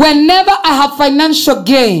kutajirika. Whenever I have financial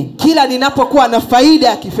gain, kila ninapokuwa na faida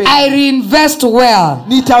ya kifedha, I reinvest well,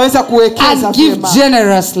 nitaweza kuwekeza and give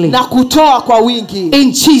generously, na kutoa kwa wingi,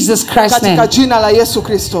 in Jesus Christ's name. Katika jina la Yesu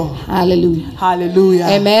Kristo. Hallelujah.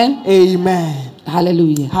 Hallelujah. Amen. Amen.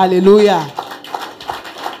 Hallelujah. Hallelujah.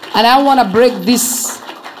 And I want to break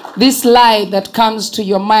this lie that comes to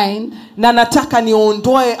your mind, na nataka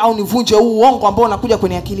niondoe au nivunje huu uongo ambao unakuja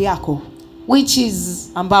kwenye akili yako, which is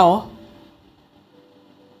ambao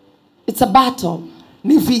it's a battle,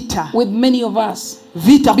 ni vita with many of us,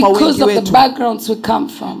 vita kwa wengi wetu, because of the backgrounds we come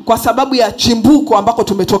from, kwa sababu ya chimbuko ambako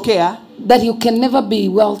tumetokea, that you can never be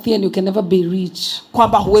wealthy and you can never be rich,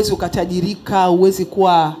 kwamba huwezi ukatajirika, huwezi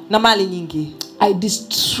kuwa na mali nyingi. I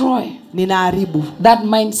destroy, ninaharibu that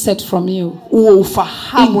mindset from you, uo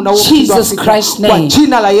ufahamu na Jesus Christ's name. Kwa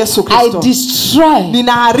jina la Yesu Kristo. I destroy,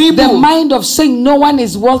 ninaharibu the mind of saying no one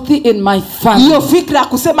is wealthy in my family. Hiyo fikra ya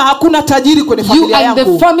kusema hakuna tajiri kwenye familia yangu. You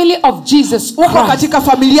are the family of Jesus Christ. Uko katika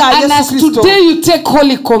familia ya Yesu Kristo. And as today you take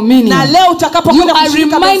Holy Communion, na leo utakapokwenda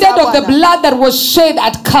kushirika you are reminded of the blood that was shed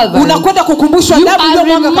at Calvary. Unakwenda kukumbushwa damu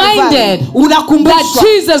iliyomwagwa Calvary. Unakumbushwa that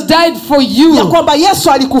Jesus died for you, ya kwamba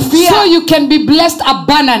Yesu alikufia, so you can be blessed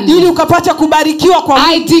abundantly. Ili ukapata kubarikiwa kwa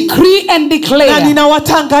I decree and declare, na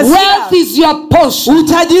ninawatangazia, wealth is your portion.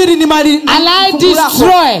 utajiri ni mali, And I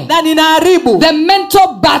destroy na ninaharibu the mental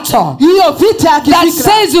battle hiyo vita ya that kifikra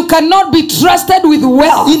says you cannot be trusted with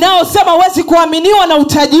wealth. inayosema huwezi kuaminiwa na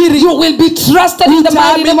utajiri. You will be trusted in the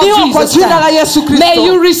mighty name of Kwa Jesus jina la Christ. Yesu Kristo. May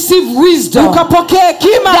you receive wisdom ukapokea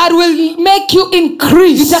hekima that will make you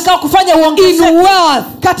increase itakao kufanya in uongezeke wealth.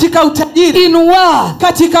 katika utajiri, In wealth.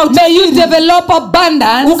 katika May you utajiri develop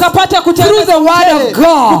abundance ukapata through the word of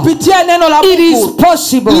God. kupitia neno la It is Mungu.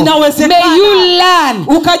 possible. Inawezekana. May you learn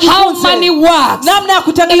how money works namna ya in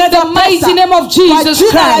kutengeneza the mighty pesa name of Jesus kwa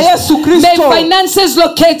jina la Yesu Christ. Kristo. May finances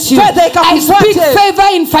locate you. Fedha I ikakufuate. speak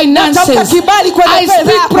favor in finances. Natamka kibali kwenye I fedha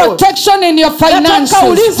speak yako. protection in your Natamka finances.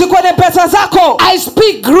 ulinzi kwenye pesa zako. I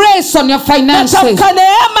speak grace on your finances. Natamka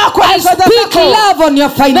neema kwenye I fedha speak zako. love on your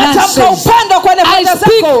finances. Natamka upendo kwenye I fedha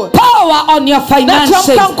speak zako. power on your finances.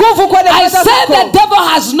 Natamka nguvu kwenye I fedha say zako. the devil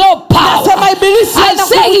has no power. Nasema ibilisi I hana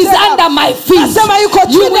say nguvu he's tena. under my feet. Nasema yuko You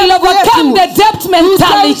chini will ya miguu overcome yetu. the debt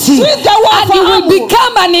mentality Utamshinda huo and you will ufahamu.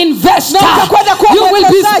 become an investor. Na utakwenda kuwa You will be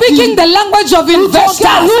mwekezaji. speaking the language of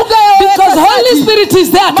investors lugha ya because wawekezaji. Holy Spirit is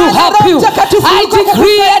there to Maana help Roho you. Mtakatifu I yuko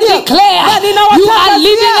decree and kukusaidia. declare Na ninawatangazia. you are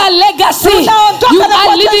living a legacy. Unaondoka You na are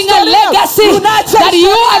kuacha living a historia. legacy Unaacha that you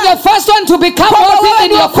historia. are the first one to become Kwamba wealthy wewe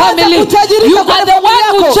in ni your wa kwanza family. kutajirika You kwenye are the familia one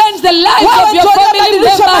who yako. changed the lives Wewe of your ndio family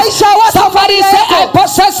unabadilisha members. maisha ya watu wa Somebody familia say, yako. I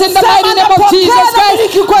possess in the Sema mighty name of napokea Jesus na Christ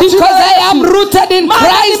miliki kwa jina because la I am Yesu. rooted in Maana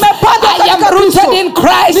Christ. nimepandwa I am katika rooted Kristo. in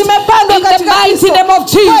Christ Nimepandwa in the katika mighty Kristo. name of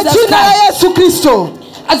Kwa Jesus jina la Christ. Yesu Kristo.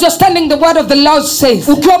 As you're standing, the word of the Lord says,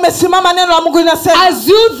 ukiwa umesimama neno la Mungu linasema as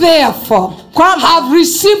you therefore kwamba have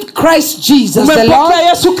received Christ Jesus the Lord, umepokea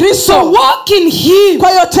Yesu Kristo. so walk in Him, Kwa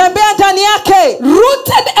hiyo tembea ndani yake.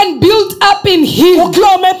 rooted and built up in Him,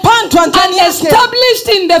 Ukiwa umepandwa and ndani yake. established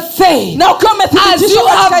in the faith, Na ukiwa as umethibitishwa you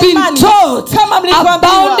have katika been imani. taught, Kama mlivyoambiwa.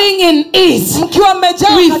 abounding in it, Mkiwa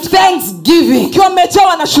mmejaa with katika thanksgiving, mkiwa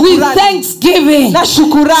mmejawa na with shukrani. thanksgiving. Na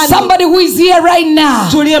shukrani. Somebody who is here right now,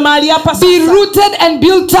 Tulie mahali hapa be sasa. rooted and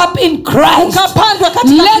built up in Christ. Ukapandwa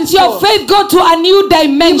katika Let Kristo. your faith go to a new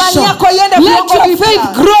dimension. Imani yako iende Let viwango your vipya. faith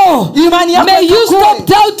grow. Imani yako May you ikakue. stop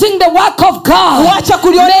doubting the work of God. Uacha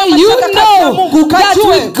kulionea May you mashaka kazi ya know Mungu. that Ukajue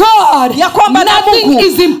with God ya kwamba na nothing Mungu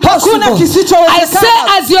is impossible. hakuna kisichowezekana. I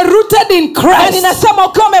say as you're rooted in Na Christ, ninasema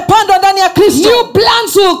ukiwa umepandwa ndani ya Kristo, new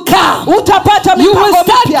plans will come. utapata You will mipango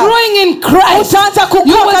start mipya. growing in Christ. Utaanza You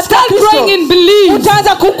kukua will katika start Kristo. growing in belief.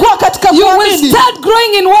 Utaanza kukua katika You will kuamini. start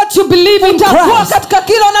growing in what you believe in Utakuwa Christ. katika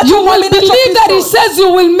kile You will unachomwamini believe that He Kristo. says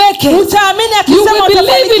you will make it. Utaamini You akisema will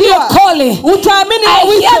believe in your utafanikiwa. calling. Utaamini na I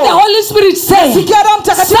hear the wito. Holy Spirit say, Sikia Roho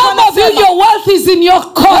Mtakatifu some of you, anasema, your wealth is in your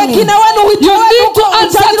calling. wengine wenu wito You wenu need to uko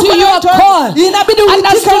answer utajiri to kwenye your wito wenu. call. Inabidi And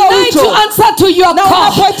as uitike huo tonight you wito. answer to your Na call,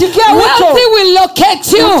 unapoitikia wito, wealthy will locate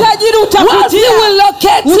you. utajiri utakujia. Wealthy will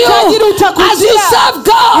locate Utajiri you. utakujia. As you serve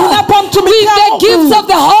God with Unapomtumikia the Mungu. gifts of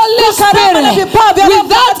the Holy Kwa karama na Spirit, vipawa vya Roho with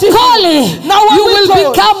that Mtakatifu. calling, Na huo you will wito,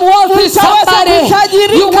 become wealthy utaweza somebody.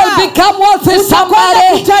 kutajirika. You will become wealthy Utakwenda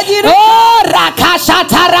somebody. kutajirika. Oh,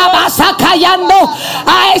 rakashatarabasakayando.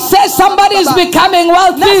 I say somebody is becoming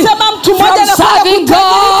wealthy Nasema mtu mmoja from anakwenda serving kutajirika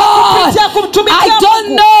kupitia God. kumtumikia I don't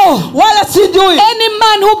Mungu. know Wala sijui. any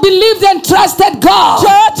man who believed and trusted God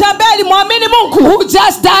Yoyote ambaye alimwamini Mungu. who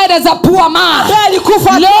just died as a poor man. Ambaye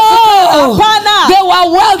alikufa No, hapana. they were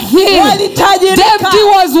wealthy. Walitajirika. David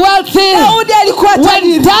was wealthy. Daudi alikuwa When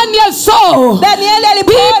tajiri. Daniel saw Danieli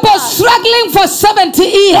people alipoona struggling for 70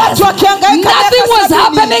 years, watu wakihangaika nothing miaka was 70.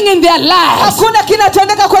 happening in their lives, Hakuna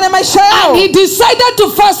kinatendeka kwenye maisha yao. and he decided to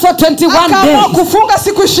fast for 21 Akaamua days kufunga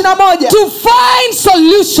siku 21 to find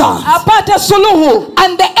solution. apate suluhu.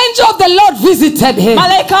 And the angel of the Lord visited him.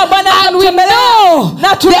 Malaika wa Bwana And we akamtembelea. know Na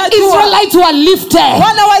the tunajua Israelites were lifted.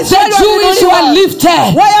 wana wa The Israeli Jewish waliinuliwa. were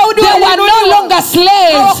lifted. Wayahudi They were no waliinuliwa. longer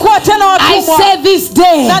slaves. Hawakuwa tena I watumwa. say this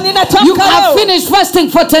day, Na ninatamka you have leo. finished fasting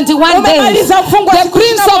for 21 days. Umemaliza mfungo wa The siku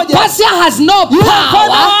prince of 21. Persia has no mkono power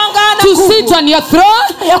wanga hana to nguvu. sit on your throne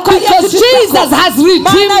Ya kukalia because kiti chako. Jesus has redeemed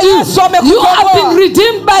Maana you. Yesu You amekukomboa. have been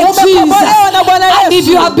redeemed by Jesus. Umekombolewa na Bwana And if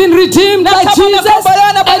Yesu. you have been redeemed Na by kama Jesus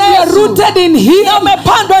umekombolewa na Bwana and you are Yesu, rooted in Him, na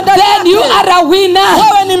umepandwa ndani then you yake. are a winner.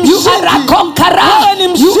 Wewe ni You are a mshindi. conqueror. Wewe ni You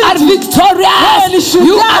are mshindi. Wewe ni victorious. shujaa.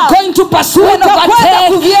 You are going to pursue and Utakwenda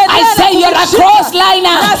overtake. kuviendea I na say you're a kuvishinda.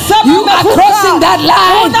 crossliner. Nasema You are umevuka. crossing that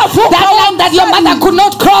line. Unavuka That huo line that your mstari. mother could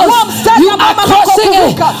not cross. Huo mstari You ambao are mama crossing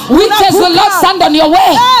it. hakuvuka. Witches will not Unavuka. stand on your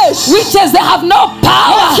way. Yes. Witches, they have no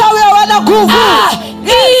power. Wachawi hawana nguvu.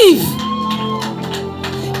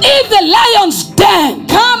 If the lion's den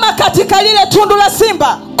Kama katika lile tundu la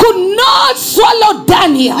simba could not swallow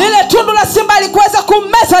Daniel. Lile tundu la simba alikuweza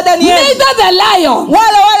kummeza Danieli. Neither the lion.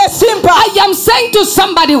 Wale simba. I am saying to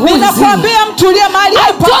somebody who is ninakwambia mtu uliye mahali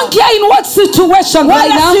hapa. I don't care in what situation right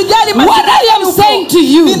now. What I am saying to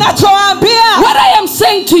you. Ninachoambia. What I am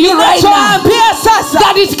saying to you right now. Sasa.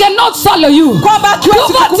 That it cannot swallow you. Poverty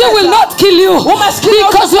will not kill you.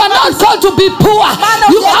 Because you are not called to be poor.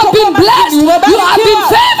 You have been blessed. You have been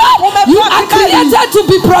favored. You are created to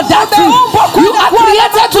be productive. You are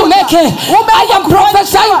created to make it. I am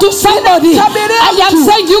prophesying to somebody. I am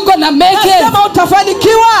saying you're gonna make it.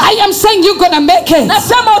 I am saying you're gonna make it.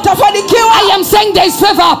 I am saying there is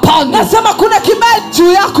favor upon you.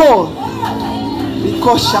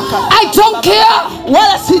 I don't care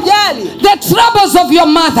the troubles of your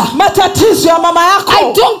mother. I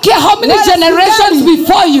don't care how many generations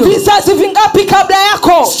before you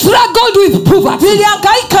struggled with poverty.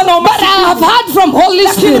 But I have heard from Holy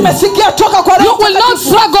Spirit, you will not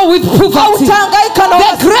struggle with poverty.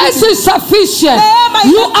 The grace is sufficient.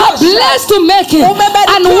 You are blessed to make it,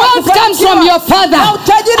 and wealth comes from your father.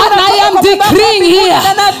 And I am decreeing here,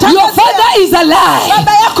 your father is alive.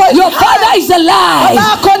 Your father is alive.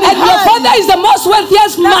 And your father is the most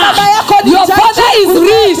wealthiest man. Your father is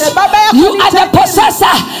rich. You are the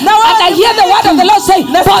possessor. And I hear the word of the Lord say,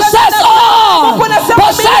 possess all.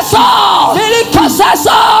 Possess all. Possess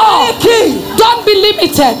all. Don't be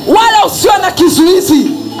limited.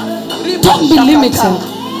 Don't be limited.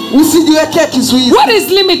 What is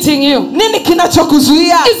limiting you?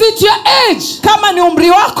 Is it your age?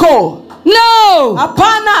 No.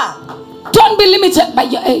 Don't be limited by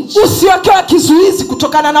your age. Old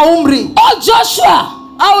Joshua.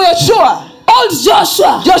 Old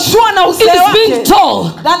Joshua is being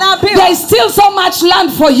told there is still so much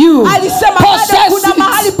land for you. Possess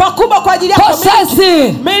it. Possess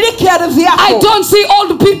it. I don't see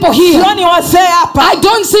old people here. I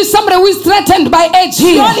don't see somebody who is threatened by age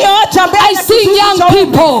here. I see young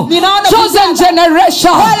people, chosen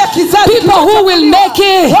generation, people who will make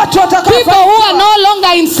it, people who are no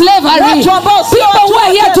longer in slavery, people who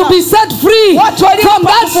are here to be set free from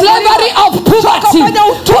that slavery of poverty.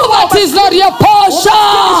 Poverty is not your portion.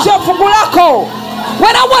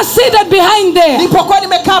 When I was seated behind there and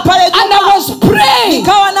I was praying,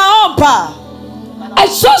 I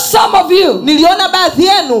saw some of you,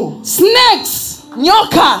 snakes,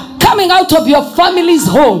 coming out of your family's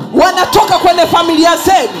home.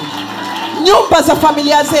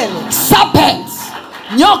 Serpents,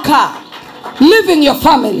 leaving your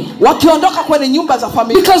family,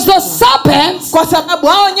 because those serpents,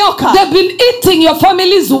 they've been eating your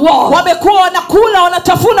family's wall, but they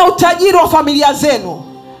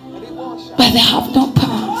have no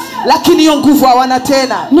power.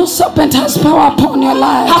 No serpent has power upon your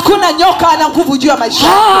life.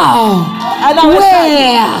 How?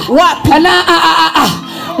 Where?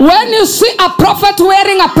 When you see a prophet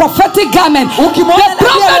wearing a prophetic garment, the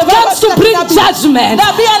prophet comes to bring judgment. I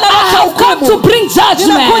have come to bring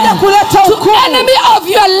judgment to enemy of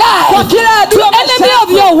your life, to enemy of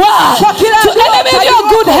your work, to enemy of your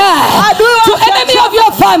good health, to enemy of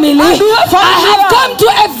your family. I have come to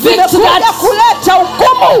evict that.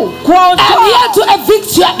 I'm here to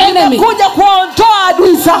evict your enemy.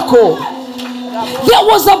 There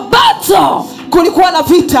was a battle.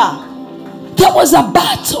 There was a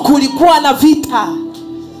battle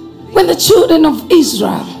when the children of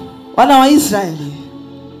Israel,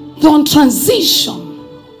 on transition,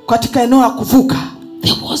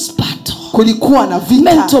 there was battle,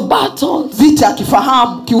 mental battles.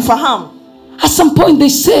 At some point they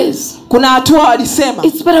says,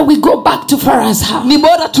 it's better we go back to Pharaoh's house.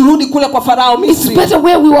 It's better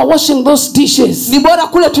where we were washing those dishes, those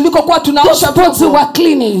pots we were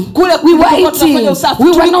cleaning, we were eating,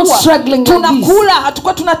 we were not struggling like this.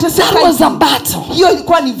 That was a battle,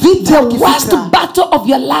 the worst battle of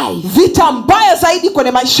your life.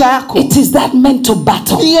 It is that mental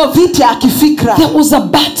battle. There was a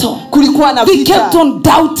battle. They kept on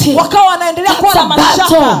doubting. That's a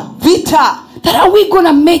battle. That are we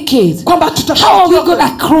gonna make it? How are we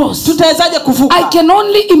gonna cross? I can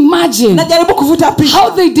only imagine how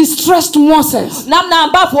they distressed Moses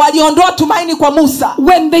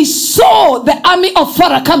when they saw the army of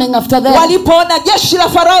Pharaoh coming after them.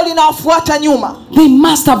 They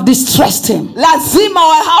must have distressed him. There are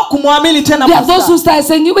those who start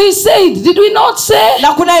saying, we said, did we not say?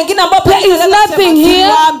 There is nothing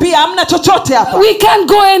here. We can't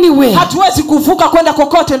go anywhere.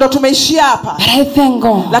 hapa. But I thank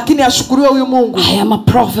God. Lakini ashukuriwe huyu Mungu. I am a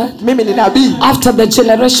prophet. Mimi ni nabii. After the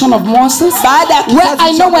generation of Moses. Baada ya where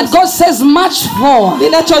I know when God says much more.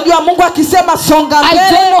 Ninachojua Mungu akisema songa mbele.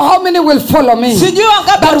 I don't know how many will follow me. Sijui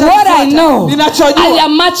wangapi but what I know, ninachojua I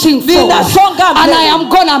am marching forward. And I am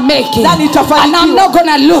gonna make it. And I'm not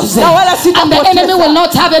gonna lose it. And the enemy will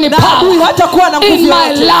not have any power in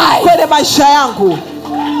my life. Kwenye maisha yangu.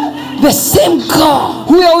 The same God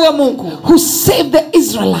huyo Mungu who saved the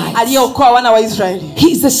Israelites, aliyeokoa wana wa Israeli, he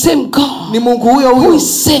is the same God ni Mungu huyo who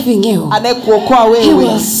is saving you. Anayekuokoa wewe. He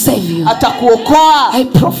will save you. Atakuokoa. I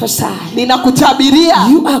prophesy, ninakutabiria,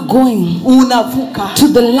 you are going unavuka to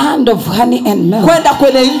the land of honey and milk, kwenda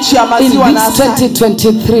kwenye nchi ya maziwa na asali.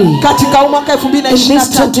 2023. Katika mwaka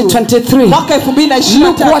 2023. Mwaka 2023.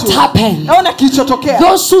 Look what happened. Naona kilichotokea.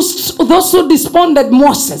 Those who desponded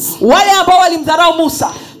Moses, wale ambao walimdharau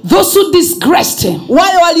Musa, those who disgraced him,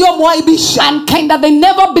 wale waliomwaibisha, and they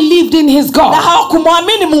never believed in his God, na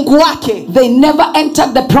hawakumwamini Mungu wake, they never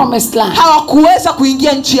entered the promised land. Hawakuweza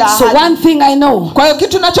kuingia nchi ya ahadi. So one thing I know, kwa hiyo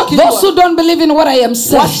kitu ninachokijua, those who don't believe in what I am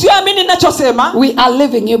saying, wasioamini ninachosema, we are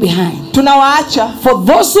leaving you behind. Tunawaacha. For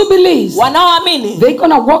those who believe, wanaoamini, they're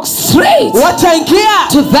going to walk straight wataingia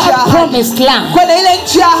to that promised land. Kwenye ile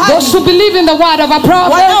nchi ya ahadi. Those who believe in the word of a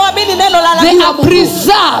prophet, wanaoamini neno la nabii, they are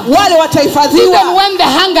preserved. Wale watahifadhiwa. Even when the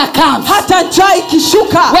hunger comes, hata njaa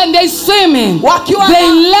ikishuka, when they swimming, wakiwa they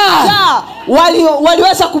learn.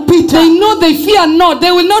 Waliweza kupita. They know they fear not.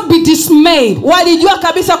 They will not be dismayed. Walijua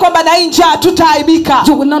kabisa kwamba na njaa hatutaaibika.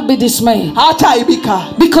 You will not be dismayed. Hawataaibika.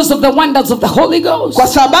 Because of the wonders of the Holy Ghost. Kwa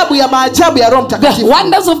sababu ya maajabu ya Roho Mtakatifu. The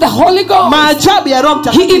wonders of the Holy Ghost. Maajabu ya Roho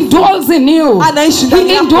Mtakatifu. He indwells in you. Anaishi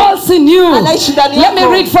ndani yako. He indwells in you. Anaishi ndani yako. Let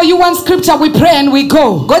me read for you one scripture, we pray and we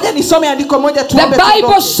go. Ngoja nisome andiko moja tuombe. The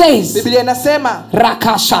Bible says, Biblia inasema,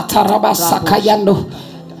 Rakashatarabasakayando.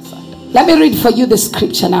 Let me read for you the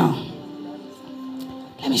scripture now.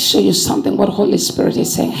 Let me show you something what Holy Spirit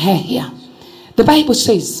is saying here. The Bible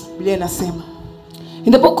says, Biblia inasema,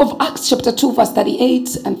 in the book of Acts chapter 2 verse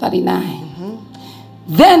 38 and 39.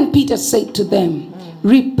 Then Peter said to them,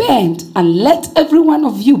 repent and let every one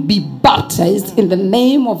of you be baptized in the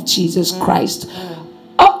name of Jesus Christ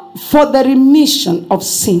for the remission of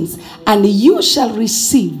sins, and you shall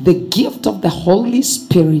receive the gift of the Holy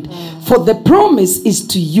Spirit. For the promise is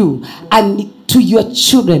to you and to your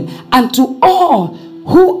children and to all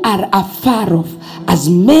who are afar off, as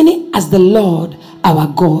many as the Lord our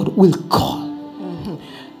God will call.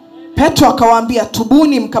 Petro akawaambia,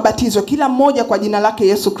 tubuni mkabatizwe kila mmoja kwa jina lake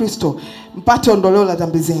Yesu Kristo mpate ondoleo la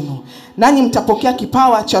dhambi zenu, nanyi mtapokea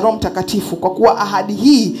kipawa cha Roho Mtakatifu, kwa kuwa ahadi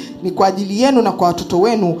hii ni kwa ajili yenu na kwa watoto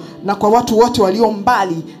wenu na kwa watu wote walio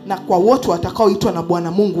mbali na kwa wote watakaoitwa na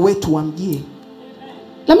Bwana Mungu wetu wamjie.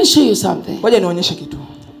 Let me show you something. Ngoja nionyeshe kitu.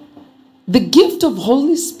 The gift of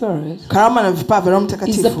Holy Spirit karama na vipawa vya Roho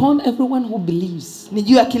Mtakatifu is upon everyone who believes. Ni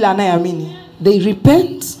juu ya kila anayeamini. They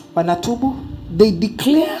repent, wanatubu, they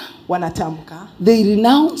declare, wanatamka, they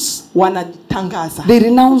renounce, wanatangaza, they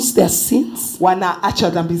renounce their sins, wanaacha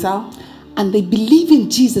dhambi zao, and they believe in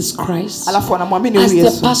Jesus Christ alafu wanamwamini as Yesu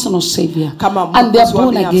their personal savior, and they are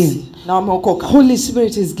born again. Na wameokoka. Holy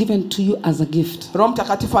Spirit is given to you as a gift. Roho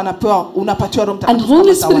Mtakatifu anapewa, unapatiwa Roho And Mtakatifu.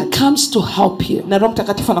 Holy Spirit comes to help you. Na Roho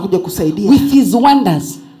Mtakatifu anakuja kusaidia with his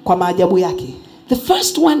wonders. Kwa maajabu yake. The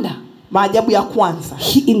first wonder, maajabu ya kwanza,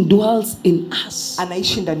 he indwells in us.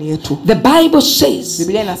 Anaishi ndani yetu. The Bible says,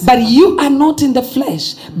 but you are not in the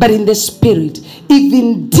flesh, but in the spirit. If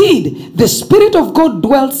indeed the Spirit of God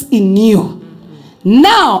dwells in you.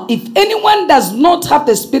 Now, if anyone does not have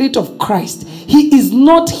the Spirit of Christ, he is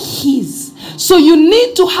not his. So you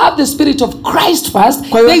need to have the Spirit of Christ first.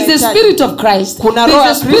 There is the Spirit of Christ. There is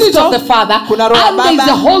the Spirit of the Father. And there is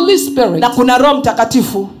the Holy Spirit. Na kuna Roho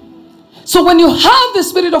Mtakatifu. So when you have the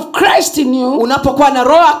Spirit of Christ in you, unapokuwa na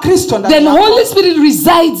Roho ya Kristo ndani then yako, Holy Spirit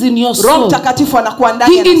resides in your soul. Roho Mtakatifu anakuwa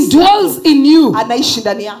ndani yako. He indwells in you. Anaishi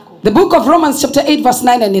ndani yako. The book of Romans chapter 8 verse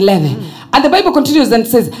 9 and 11. And the Bible continues and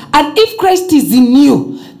says, and if Christ is in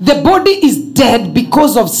you, the body is dead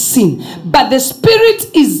because of sin, but the spirit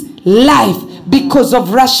is life because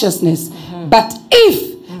of righteousness. But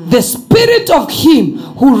if the Spirit of him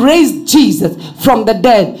who raised Jesus from the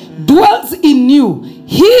dead dwells in you,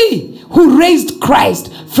 he who raised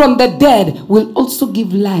Christ from the dead will also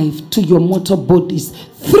give life to your mortal bodies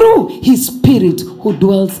through his Spirit who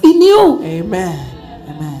dwells in you. Amen.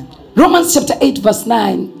 Amen. Romans chapter 8 verse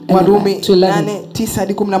 9 Warumi to 11.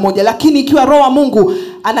 9:9-11. Lakini ikiwa roho wa Mungu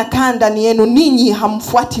anakaa ndani yenu, ninyi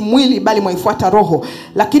hamfuati mwili bali mwaifuata roho.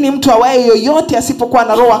 Lakini mtu awaye yoyote asipokuwa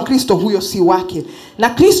na roho wa Kristo, huyo si wake. Na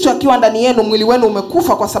Kristo akiwa ndani yenu, mwili wenu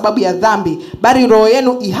umekufa kwa sababu ya dhambi, bali roho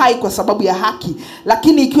yenu ihai kwa sababu ya haki.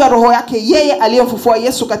 Lakini ikiwa roho yake yeye aliyemfufua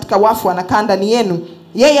Yesu katika wafu anakaa ndani yenu,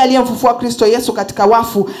 yeye aliyemfufua Kristo Yesu katika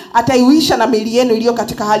wafu ataiuisha na miili yenu iliyo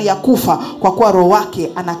katika hali ya kufa, kwa kuwa roho wake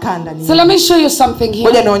anakaa ndani yenu. So let me show you something here.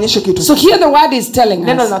 Ngoja nionyeshe kitu. So here the word is telling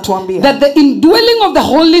Neno us linatuambia that the indwelling of the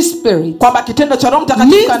Holy Spirit kwamba kitendo cha Roho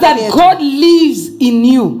Mtakatifu means that God lives in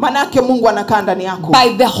you. Maana yake Mungu anakaa ndani yako By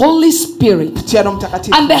the Holy Spirit. kupitia Roho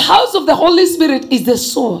Mtakatifu. And the house of the Holy Spirit is the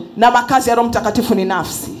soul. Na makazi ya Roho Mtakatifu ni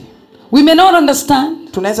nafsi. We may not understand,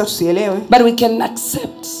 Tunaweza tusielewe, but we can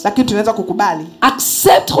accept. lakini tunaweza kukubali.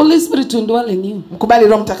 Accept Holy Spirit to indwell in you. Mkubali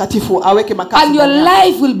Roho Mtakatifu aweke makazi And your ndani yako.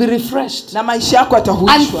 life will be refreshed. Na maisha yako And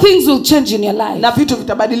yatahuishwa. things will change in your life. Na vitu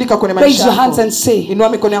vitabadilika kwenye Raise maisha your hands yako. and say, Inua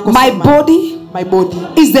mikono yako my sema, body my body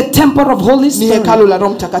is the temple of Holy ni Spirit. hekalu la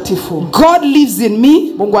Roho Mtakatifu. God lives in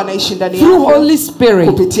me Mungu anaishi ndani through yako Holy Spirit.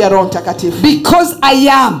 kupitia Roho Mtakatifu. Because I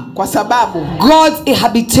am Kwa sababu God's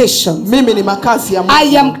habitation. mimi ni makazi ya Mungu.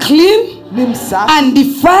 I am clean, Ni msafi,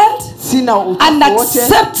 undefiled, sina and uchafu wote,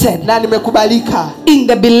 accepted na nimekubalika in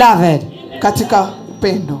the beloved. katika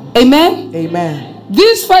upendo. Amen. Amen.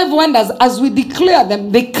 These 5 wonders, as we declare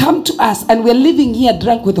them, they come to us, and we're living here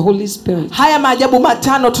drunk with the Holy Spirit. Haya maajabu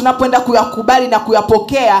matano tunapoenda kuyakubali na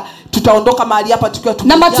kuyapokea, tutaondoka mahali hapa tukiwa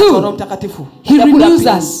Number 2, tumejazwa Roho Mtakatifu. He Ajabu la renews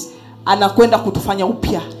pili, us. anakwenda kutufanya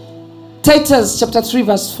upya. Titus chapter 3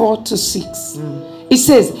 verse 4 to 6. It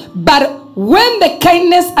says, but when the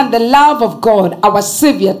kindness and the love of God, our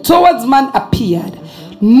Savior, towards man appeared,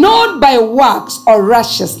 not by works or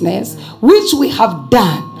righteousness, which we have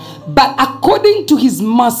done, but according to his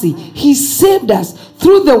mercy, he saved us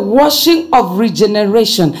through the washing of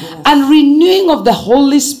regeneration and renewing of the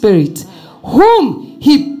Holy Spirit, whom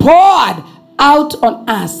he poured out on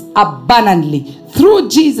us abundantly through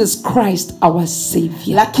Jesus Christ our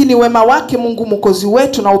Savior. Lakini wema wake Mungu Mwokozi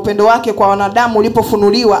wetu na upendo wake kwa wanadamu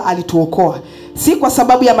ulipofunuliwa, alituokoa. Si kwa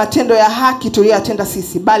sababu ya matendo ya haki tuliyotenda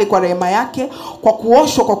sisi, bali kwa rehema yake, kwa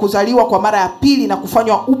kuoshwa kwa kuzaliwa kwa mara ya pili na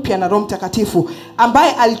kufanywa upya na Roho Mtakatifu,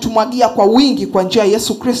 ambaye alitumwagia kwa wingi kwa njia ya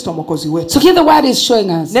Yesu Kristo Mwokozi wetu. So here the word is showing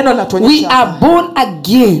us, Neno linatuonyesha we are born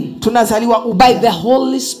again tunazaliwa by upya the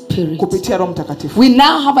Holy Spirit. kupitia Roho Mtakatifu. We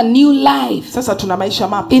now have a new life Sasa tuna maisha in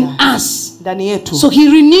mapya us. ndani yetu. So he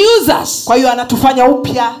renews us. Kwa hiyo anatufanya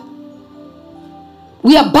upya.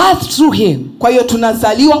 We are birthed through him. Kwa hiyo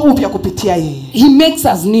tunazaliwa upya kupitia yeye. He makes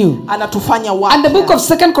us new. Anatufanya And the book wapya.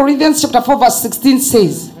 of 2 Corinthians chapter 4 verse 16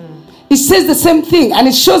 says, it says the same thing, and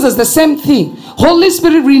it shows us the same thing. Holy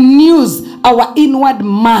Spirit renews our inward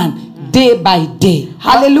man day by day.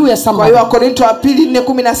 Hallelujah, Kwa somebody. hiyo Wakorintho wa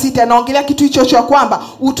 2:4-16 anaongelea kitu hicho cha kwamba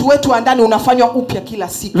utu wetu wa ndani unafanywa upya kila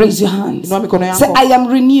siku. Raise your hands. Inua mikono yako. Say, I am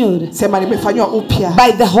renewed Sema nimefanywa upya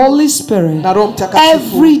by the Holy Spirit na Roho Mtakatifu.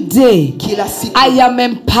 every day. Kila siku I am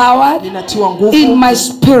empowered ninatiwa nguvu in my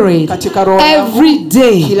spirit katika roho yangu. every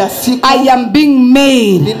day. Kila siku I am being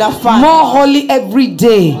made ninafanywa more holy every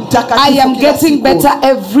day. mtakatifu I am kila getting siku. better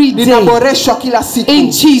every day. Ninaboreshwa kila siku In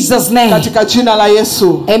Jesus' name. katika jina la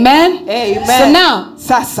Yesu. Amen. Amen. So now,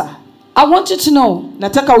 Sasa I want you to know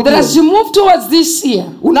nataka that as ujue you move towards this year,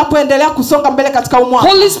 unapoendelea kusonga mbele katika umwaka,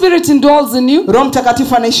 Holy Spirit indwells in you. Roho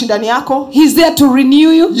Mtakatifu anaishi ndani yako. He's there to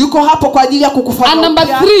renew you, Yuko hapo kwa ajili ya kukufanya And number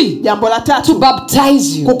upya. 3, Jambo la to 3,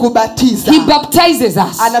 baptize you. kukubatiza. He baptizes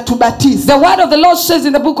us. Anatubatiza. The word of the Lord says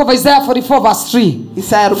in the book of Isaiah 44 verse 3,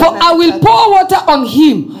 Isaya for I will 43. pour water on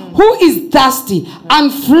him who is thirsty,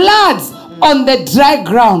 and floods on the dry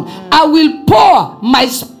ground. I will pour my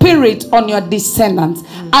spirit on your descendants,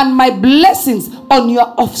 and my blessings on your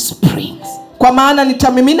offspring. Kwa maana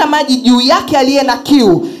nitamimina maji juu yake aliye na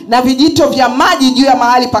kiu, na vijito vya maji juu ya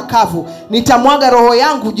mahali pakavu. Nitamwaga roho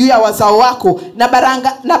yangu juu ya wazao wako,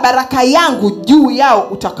 na baraka yangu juu yao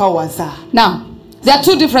utakao wazaa. Now, there are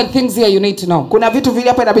 2 different things here you need to know. Kuna vitu vile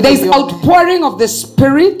hapa inabidi There is uvione. outpouring of the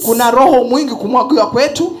Spirit, Kuna roho mwingi kumwagiwa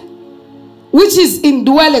kwetu, which is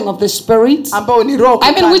indwelling of the Spirit. ambao ni roho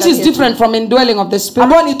I mean, which is yetu, different from indwelling of the Spirit.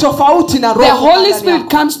 ambao ni tofauti na roho. The Holy ndani Spirit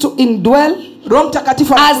yako. comes to indwell Roho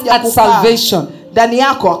Mtakatifu us anakuja at kukaa salvation. ndani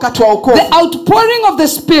yako wakati wa wokovu. The outpouring of the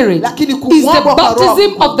Spirit is the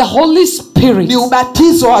baptism of the Holy Spirit ni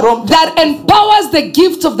ubatizo wa Roho that empowers the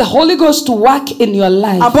gift of the Holy Ghost to work in your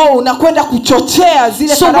life. ambao unakwenda kuchochea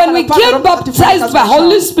zile so when we get baptized by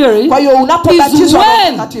Holy Spirit, kwa hiyo unapobatizwa na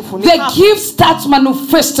Roho Mtakatifu, the gift starts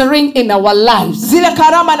manifesting in our lives. Zile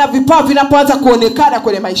karama na vipawa vinapoanza kuonekana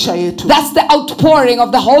kwenye maisha yetu. That's the outpouring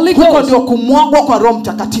of the Holy Ghost. Huko ndio kumwagwa kwa Roho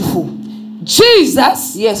Mtakatifu.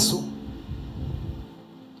 Jesus, Yesu,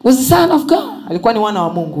 was the Son of God. Alikuwa ni mwana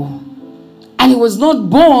wa Mungu. And he was not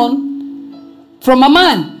born from a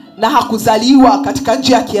man. Na hakuzaliwa katika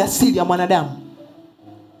njia ya kiasili ya mwanadamu.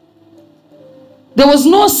 There was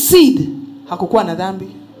no seed. Hakukuwa na dhambi.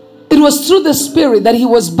 It was through the Spirit that he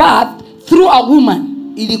was birthed through a woman.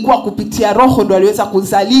 Ilikuwa kupitia Roho ndio aliweza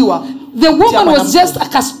kuzaliwa. The woman was just a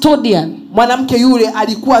custodian. Mwanamke yule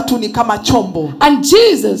alikuwa tu ni kama chombo. And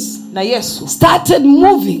Jesus, na Yesu, started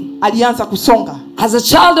moving, alianza kusonga as a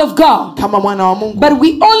child of God, kama mwana wa Mungu. But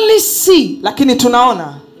we only see, lakini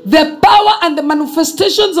tunaona, the power and the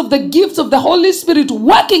manifestations of the gifts of the Holy Spirit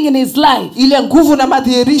working in his life. Ile nguvu na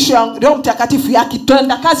madhihirisho ya Roho Mtakatifu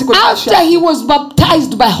yakitenda kazi kwa maisha. After he was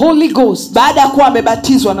baptized by Holy Ghost. Baada ya kuwa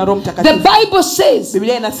amebatizwa na Roho Mtakatifu. The Bible says,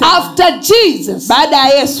 Biblia inasema, after Jesus, baada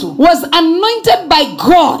ya Yesu, was anointed by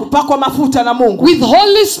God, kupakwa mafuta na Mungu, with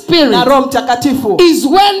Holy Spirit, na Roho Mtakatifu, is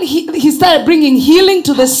when he started bringing healing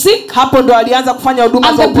to the sick. Hapo ndo alianza kufanya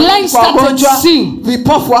huduma za uponyaji kwa wagonjwa,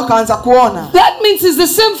 vipofu wakaanza kuona. That means it's the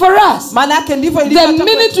same for us. The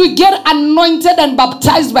minute we get anointed and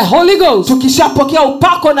baptized by Holy Ghost, tukishapokea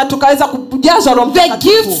upako na tukaweza kujazwa Roho Mtakatifu,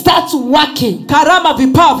 the gift starts working. Karama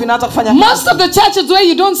vipawa vinaanza kufanya kazi. Most of the churches where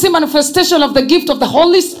you don't see manifestation of the gift of the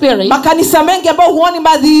Holy Spirit, makanisa mengi ambao huoni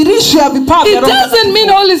madhihirisho ya vipawa vya Roho Mtakatifu, it doesn't mean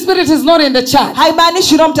Holy Spirit is not in the church.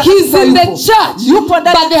 Haimaanishi Roho Mtakatifu He's in the church, yupo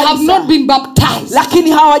ndani, but they have not been baptized.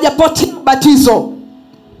 Lakini hawajapokea batizo.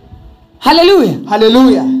 Hallelujah.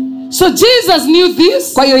 Hallelujah. So Jesus knew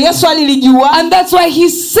this. Kwa hiyo Yesu alilijua, and that's why he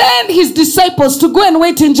sent his disciples to go and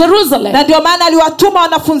wait in Jerusalem. Na ndio maana aliwatuma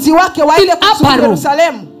wanafunzi wake waende kusubiri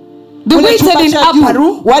Yerusalemu. They waited in upper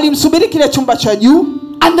room. Walimsubiri kile chumba cha juu.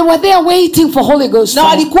 And they were there waiting for Holy Ghost. Na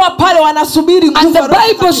walikuwa pale wanasubiri nguvu. And the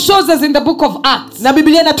Bible shows us in the book of Acts, na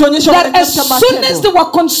Biblia inatuonyesha that as soon as they were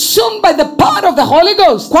consumed by the power of the Holy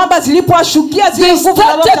Ghost, kwamba zilipowashukia zile nguvu za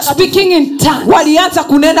Roho Mtakatifu, they started speaking in tongues. Walianza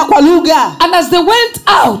kunena kwa lugha. And as they went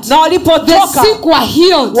out, na walipotoka, the sick were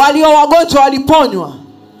healed. Walio wagonjwa waliponywa.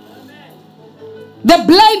 The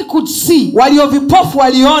blind could see. Walio vipofu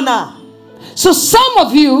waliona. So some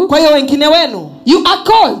of you, kwa hiyo wengine wenu, you are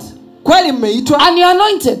called, kweli mmeitwa, and you are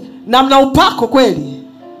anointed, na mna upako kweli.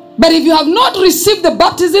 But if you have not received the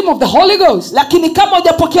baptism of the Holy Ghost, lakini kama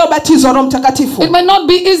hujapokea ubatizo wa Roho Mtakatifu, it might not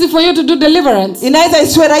be easy for you to do deliverance. Inaweza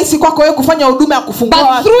isiwe rahisi kwako wewe kufanya huduma ya kufungua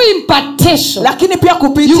watu. But through impartation, lakini pia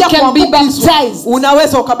kupitia kuambukizwa,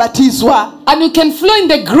 unaweza ukabatizwa. And you can flow in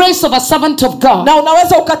the grace of a servant of God. Na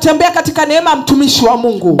unaweza ukatembea katika neema ya mtumishi wa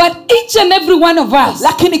Mungu. But each and every one of us,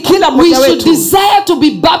 lakini kila mmoja wetu, we should desire to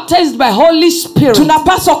be baptized by Holy Spirit.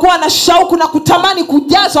 Tunapaswa kuwa na shauku na kutamani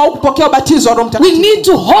kujazwa au kupokea ubatizo wa Roho Mtakatifu. We need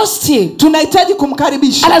to host him. Tunahitaji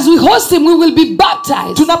kumkaribisha. And as we host him, we will be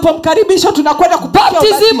baptized. Tunapomkaribisha tunakwenda kupokea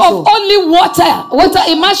ubatizo. Baptism of only water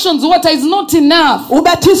immersions, water is not enough.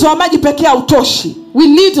 Ubatizo wa maji pekee hautoshi. We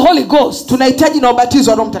need Holy Ghost. Tunahitaji na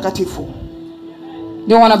ubatizo wa Roho Mtakatifu.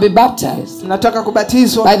 You want to be baptized? Nataka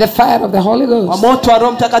kubatizwa by the fire of the Holy Ghost. Kwa moto wa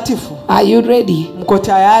Roho Mtakatifu. Are you ready? Mko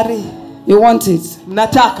tayari? You want it?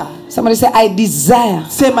 Mnataka? Somebody say, I desire.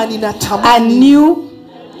 Sema ninatamani. A new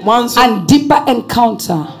mwanzo and deeper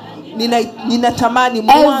encounter. Ninatamani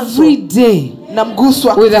mwanzo every day na mguso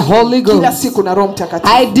with the Holy Ghost. Kila siku na Roho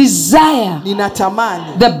Mtakatifu. I desire ninatamani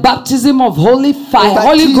the baptism of holy fire,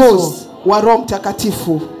 Holy Ghost wa Roho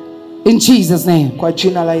Mtakatifu. In Jesus' name. Kwa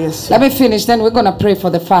jina la Yesu. Let me finish, then we're going to pray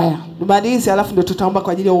for the fire. Tumalize alafu ndio tutaomba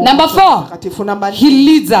kwa ajili ya Number 4. He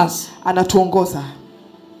leads us. Anatuongoza.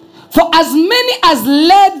 For as many as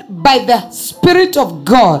led by the Spirit of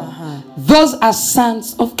God, those are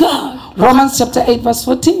sons of God. Romans chapter 8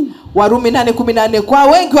 verse 14. Warumi 8:14. Kwa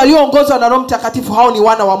wengi walioongozwa na Roho Mtakatifu hao ni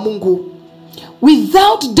wana wa Mungu.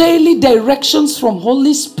 Without daily directions from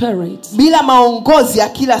Holy Spirit, bila maongozi ya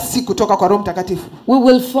kila siku toka kwa Roho Mtakatifu, we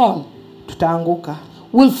will fall. Tutaanguka.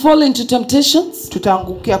 We'll fall into temptations.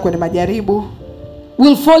 Tutaangukia kwenye majaribu.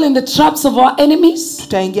 We'll fall in the traps of our enemies.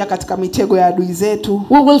 Tutaingia katika mitego ya adui zetu.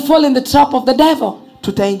 We will fall in the trap of the devil.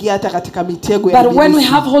 tutaingia hata katika mitego ya But when we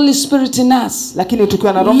have Holy Spirit in us, lakini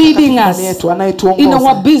tukiwa na Roho Mtakatifu ndani yetu anayetuongoza in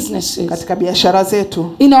our businesses, katika biashara zetu,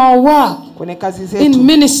 in our work, kwenye kazi zetu, in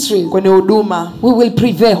ministry, kwenye huduma, we will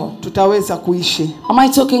prevail. Tutaweza kuishi. Am I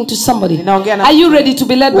talking to somebody? Ninaongea Are you ready to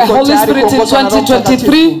be led by Holy Spirit in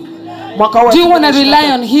 2023? Do you want to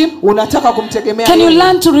rely on him? Unataka kumtegemea Can you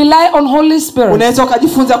learn to rely on Holy Spirit? Unaweza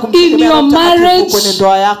kujifunza kumtegemea Roho Mtakatifu kwenye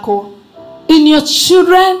ndoa yako, in your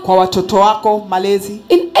children, kwa watoto wako, malezi,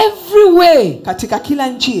 in every way, katika kila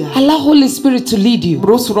njia. Allow Holy Spirit to lead you.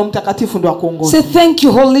 Mruhusu Roho Mtakatifu ndo akuongoze. Say thank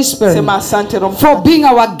you Holy Spirit. Sema asante Roho for being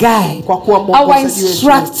our guide, kwa kuwa our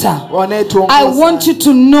instructor. I want you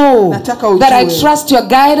to know that I trust your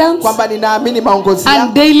guidance kwamba ninaamini maongozi yako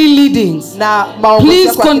and daily leadings. Na maongozi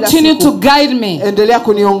please continue to guide me. Endelea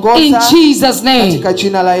kuniongoza in Jesus name. Katika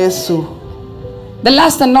jina la Yesu. The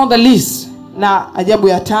last and not the least, na ajabu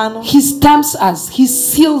ya tano, he stamps us, he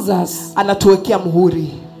seals us. Anatuwekea muhuri.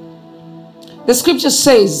 The scripture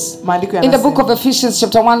says in the book of Ephesians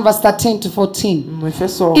chapter 1 verse 13 to 14,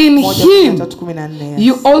 in him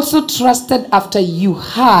you also trusted after you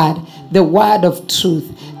heard the word of truth,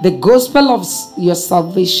 the gospel of your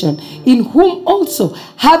salvation, in whom also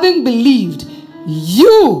having believed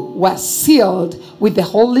you were sealed with the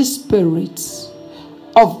Holy Spirit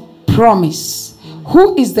of promise,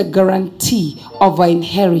 who is the guarantee of our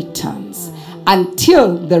inheritance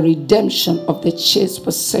until the redemption of the chaste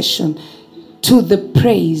possession, to the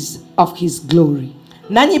praise of his glory.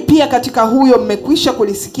 Nanyi pia katika huyo mmekwisha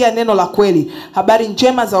kulisikia neno la kweli, habari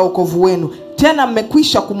njema za wokovu wenu. Tena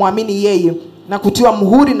mmekwisha kumwamini yeye na kutiwa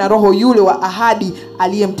muhuri na Roho yule wa ahadi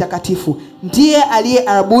aliye mtakatifu. Ndiye aliye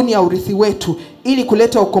arabuni ya urithi wetu, ili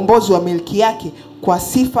kuleta ukombozi wa milki yake kwa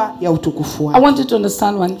sifa ya utukufu wake. I want you to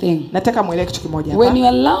understand one thing. Nataka muelewe kitu kimoja hapa. When you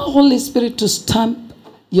allow Holy Spirit to stamp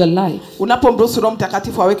your life, unapomruhusu Roho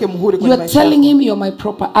Mtakatifu aweke muhuri kwenye maisha yako, you are telling him you're my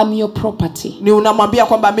property, I'm your property. Ni unamwambia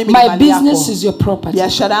kwamba mimi ni mali yako. My business is your property.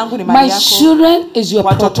 Biashara yangu ni mali yako. My children is your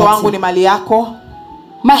property. Watoto wangu ni mali yako.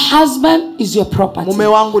 My husband is your property. Mume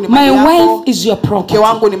wangu ni mali yako. My wife is your property. Mke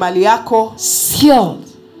wangu ni mali yako. Sealed.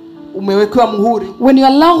 Umewekewa muhuri. When you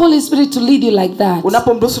allow Holy Spirit to lead you like that,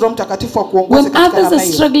 unapomruhusu Roho Mtakatifu akuongoze katika when others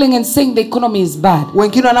are struggling and saying the economy is bad,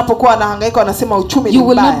 wengine wanapokuwa wanahangaika wanasema uchumi ni mbaya, you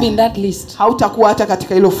will not be in that list. Hautakuwa hata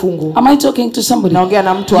katika hilo fungu. Am I talking to somebody? Naongea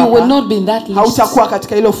na mtu hapa. You will not be in that list. Hautakuwa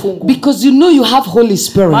katika hilo fungu. Because you know you have Holy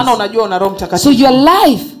Spirit. Maana unajua una Roho Mtakatifu. So your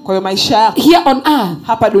life, kwa hiyo maisha yako here on earth,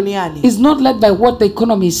 hapa duniani, is not led by what the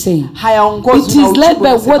economy is saying. Hayaongozwi na uchumi. It is led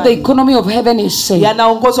by what the economy of heaven is saying.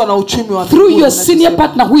 Yanaongozwa na uchumi wa mbinguni. Through your senior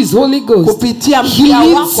partner who is Holy Ghost. Kupitia mpia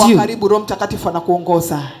wako wa karibu Roho Mtakatifu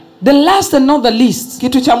anakuongoza. The last and not the least,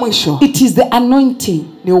 kitu cha mwisho, it is the anointing.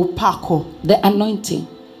 Ni upako. The anointing.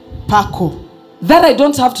 Pako. That I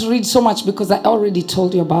don't have to read so much because I already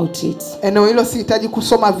told you about it. Eneo hilo sihitaji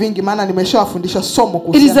kusoma vingi maana nimeshawafundisha somo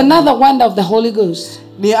kuhusu. It is another wonder of the Holy Ghost.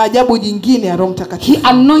 Ni ajabu jingine ya Roho Mtakatifu. He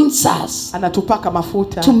anoints us. Anatupaka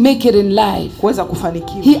mafuta to make it in life. Kuweza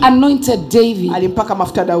kufanikiwa. He anointed David. Alimpaka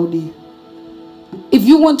mafuta Daudi. If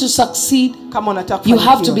you want to succeed, kama unataka you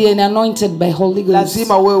have to be anointed by Holy Ghost.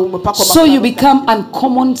 Lazima wewe umepakwa mafuta. So you become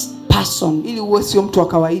uncommon person. Ili uwe sio mtu wa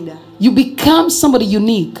kawaida. You become somebody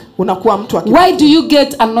unique. Unakuwa mtu wa kipekee. Why do you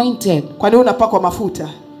get anointed? Kwa nini unapakwa mafuta?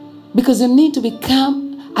 Because you need to become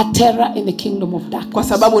a terror in the kingdom of darkness. Kwa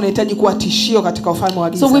sababu unahitaji kuwa tishio katika ufalme wa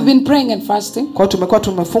giza. So we've been praying and fasting. Kwa tumekuwa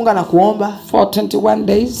tumefunga na kuomba for 21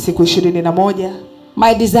 days. Siku 21.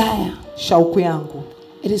 My desire, shauku yangu,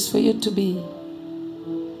 it is for you to be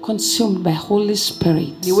consumed by Holy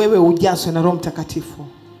Spirit. Ni wewe ujazwe na Roho Mtakatifu.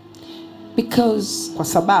 Because kwa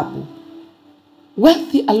sababu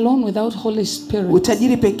wealthy alone without Holy Spirit,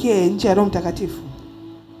 utajiri pekee nje ya Roho Mtakatifu,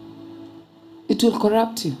 it will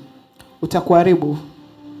corrupt you. Utakuharibu.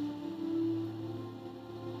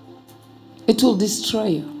 It will destroy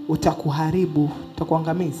you. Utakuharibu,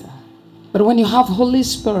 utakuangamiza. But when you have Holy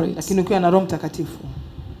Spirit, lakini ukiwa na Roho Mtakatifu,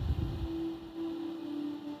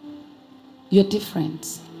 you're different.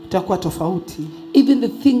 Utakuwa tofauti. Even the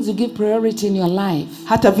things you give priority in your life,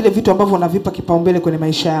 hata vile vitu ambavyo unavipa kipaumbele kwenye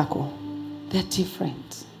maisha yako, they're different.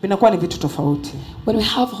 Vinakuwa ni vitu tofauti. When we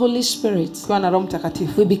have Holy Spirit, ukiwa na Roho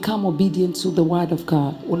Mtakatifu, we become obedient to the word of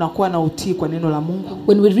God. Unakuwa na utii kwa neno la Mungu.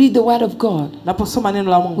 When we read the word of God, naposoma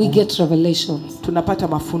neno la Mungu, we get revelations. Tunapata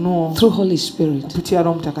mafunuo through Holy Spirit. Kupitia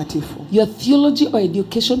Roho Mtakatifu. Your theology or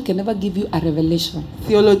education can never give you a revelation.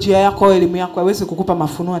 Theolojia yako au elimu yako haiwezi kukupa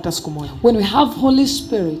mafunuo hata siku moja. When we have Holy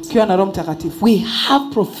Spirit, ukiwa na Roho Mtakatifu, we have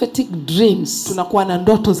prophetic dreams. Tunakuwa na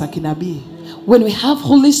ndoto za kinabii. When we have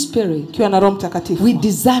Holy Spirit, ukiwa na Roho Mtakatifu, we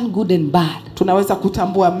discern good and bad. Tunaweza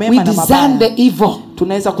kutambua mema na mabaya. We discern the evil.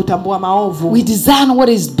 Tunaweza kutambua maovu. We discern what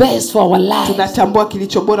is best for our lives. Tunatambua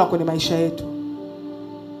kilicho bora kwenye maisha yetu.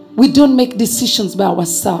 We don't make decisions by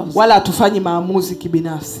ourselves. Wala hatufanyi maamuzi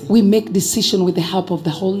kibinafsi. We make decision with the help of the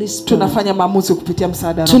Holy Spirit. Tunafanya maamuzi kupitia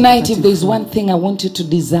msaada wa Roho Tonight, if there is one thing I want you to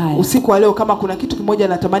desire, usiku wa leo kama kuna kitu kimoja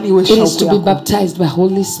natamani iwe shauku yako, it is to be baptized by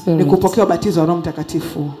Holy Spirit. Ni kupokea ubatizo wa Roho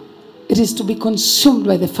Mtakatifu. It is to be consumed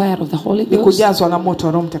by the fire of the Holy Ghost. Ni kujazwa na moto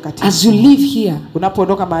wa Roho Mtakatifu. As you live here,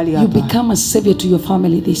 unapoondoka mahali hapa, you become a savior to your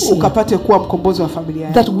family this year. Ukapate kuwa mkombozi wa familia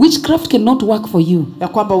yako. That witchcraft cannot work for you. Ya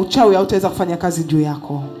kwamba uchawi hautaweza kufanya kazi juu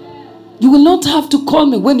yako. You will not have to call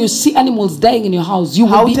me when you see animals dying in your house. You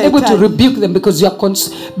will be able to rebuke them because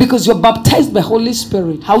you are baptized by Holy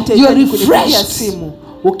Spirit. You are refreshed.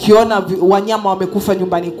 Ukiona wanyama wamekufa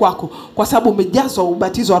nyumbani kwako kwa sababu umejazwa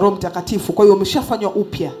ubatizo wa Roho Mtakatifu, kwa hiyo umeshafanywa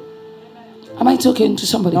upya. Am I talking to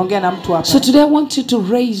somebody? Naongea na mtu hapa. So today I want you to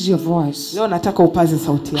raise your voice. Leo nataka upaze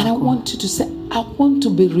sauti yako. And I want you to say, I want to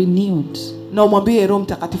be renewed. Na umwambie Roho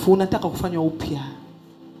Mtakatifu unataka kufanywa upya.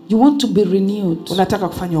 You want to be renewed. Unataka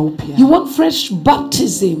kufanywa upya. You want fresh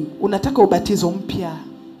baptism. Unataka ubatizo mpya.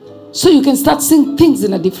 So you can start seeing things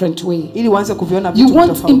in a different way. Ili uanze kuviona vitu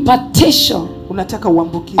tofauti. You want impartation. Unataka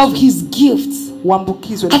uambukizwe. Of his gifts.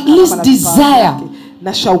 Uambukizwe at least desire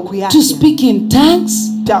na shauku yake. To speak in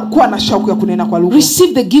tongues. Kuwa na shauku ya kunena kwa lugha.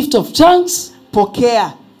 Receive the gift of tongues.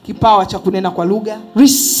 Pokea kipawa cha kunena kwa lugha.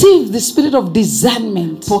 Receive the spirit of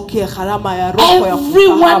discernment. Pokea karama ya roho ya kufahamu. Every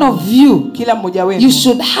one of you, kila mmoja wenu, you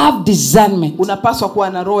should have discernment. Unapaswa kuwa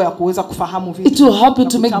na roho ya kuweza kufahamu vitu. It will help you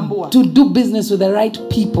to do business with the right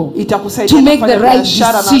people. Itakusaidia to make the right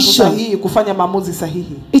decision. Kufanya maamuzi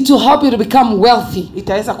sahihi. It will help you to become wealthy.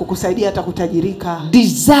 Itaweza kukusaidia hata kutajirika.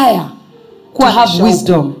 Desire to have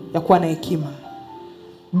wisdom, ya kuwa na hekima.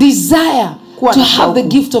 Desire to have the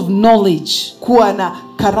gift of knowledge, kuwa na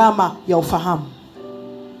karama ya ufahamu.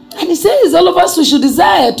 And he says all of us we should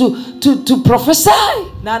desire to prophesy.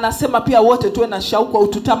 Na anasema pia wote tuwe na shauku au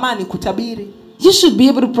tutamani kutabiri. You should be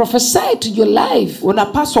able to prophesy to your life.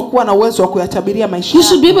 Unapaswa kuwa na uwezo wa kuyatabiria maisha yako. You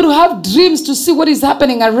should be able to have dreams to see what is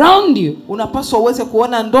happening around you. Unapaswa uweze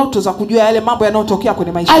kuona ndoto za kujua yale mambo yanayotokea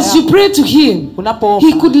kwenye maisha yako. As you pray to him, unapoomba,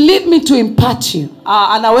 he could lead me to impart you.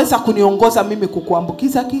 Anaweza kuniongoza mimi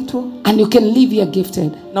kukuambukiza kitu. And you can leave here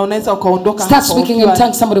gifted. Na unaweza ukaondoka hapo. Start speaking in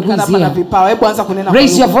tongues, somebody who is here. Hebu anza kunena kwa lugha.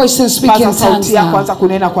 Raise your voice and speak in tongues now. Anza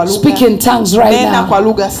kunena kwa lugha. Speak in tongues right now. Nena kwa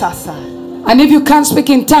lugha sasa. And if you can't speak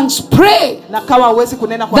in tongues, pray. Na kama huwezi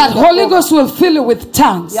kunena kwa lugha, that Holy Ghost will fill you with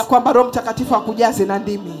tongues. Ya kwamba Roho Mtakatifu akujaze na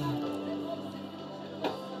ndimi.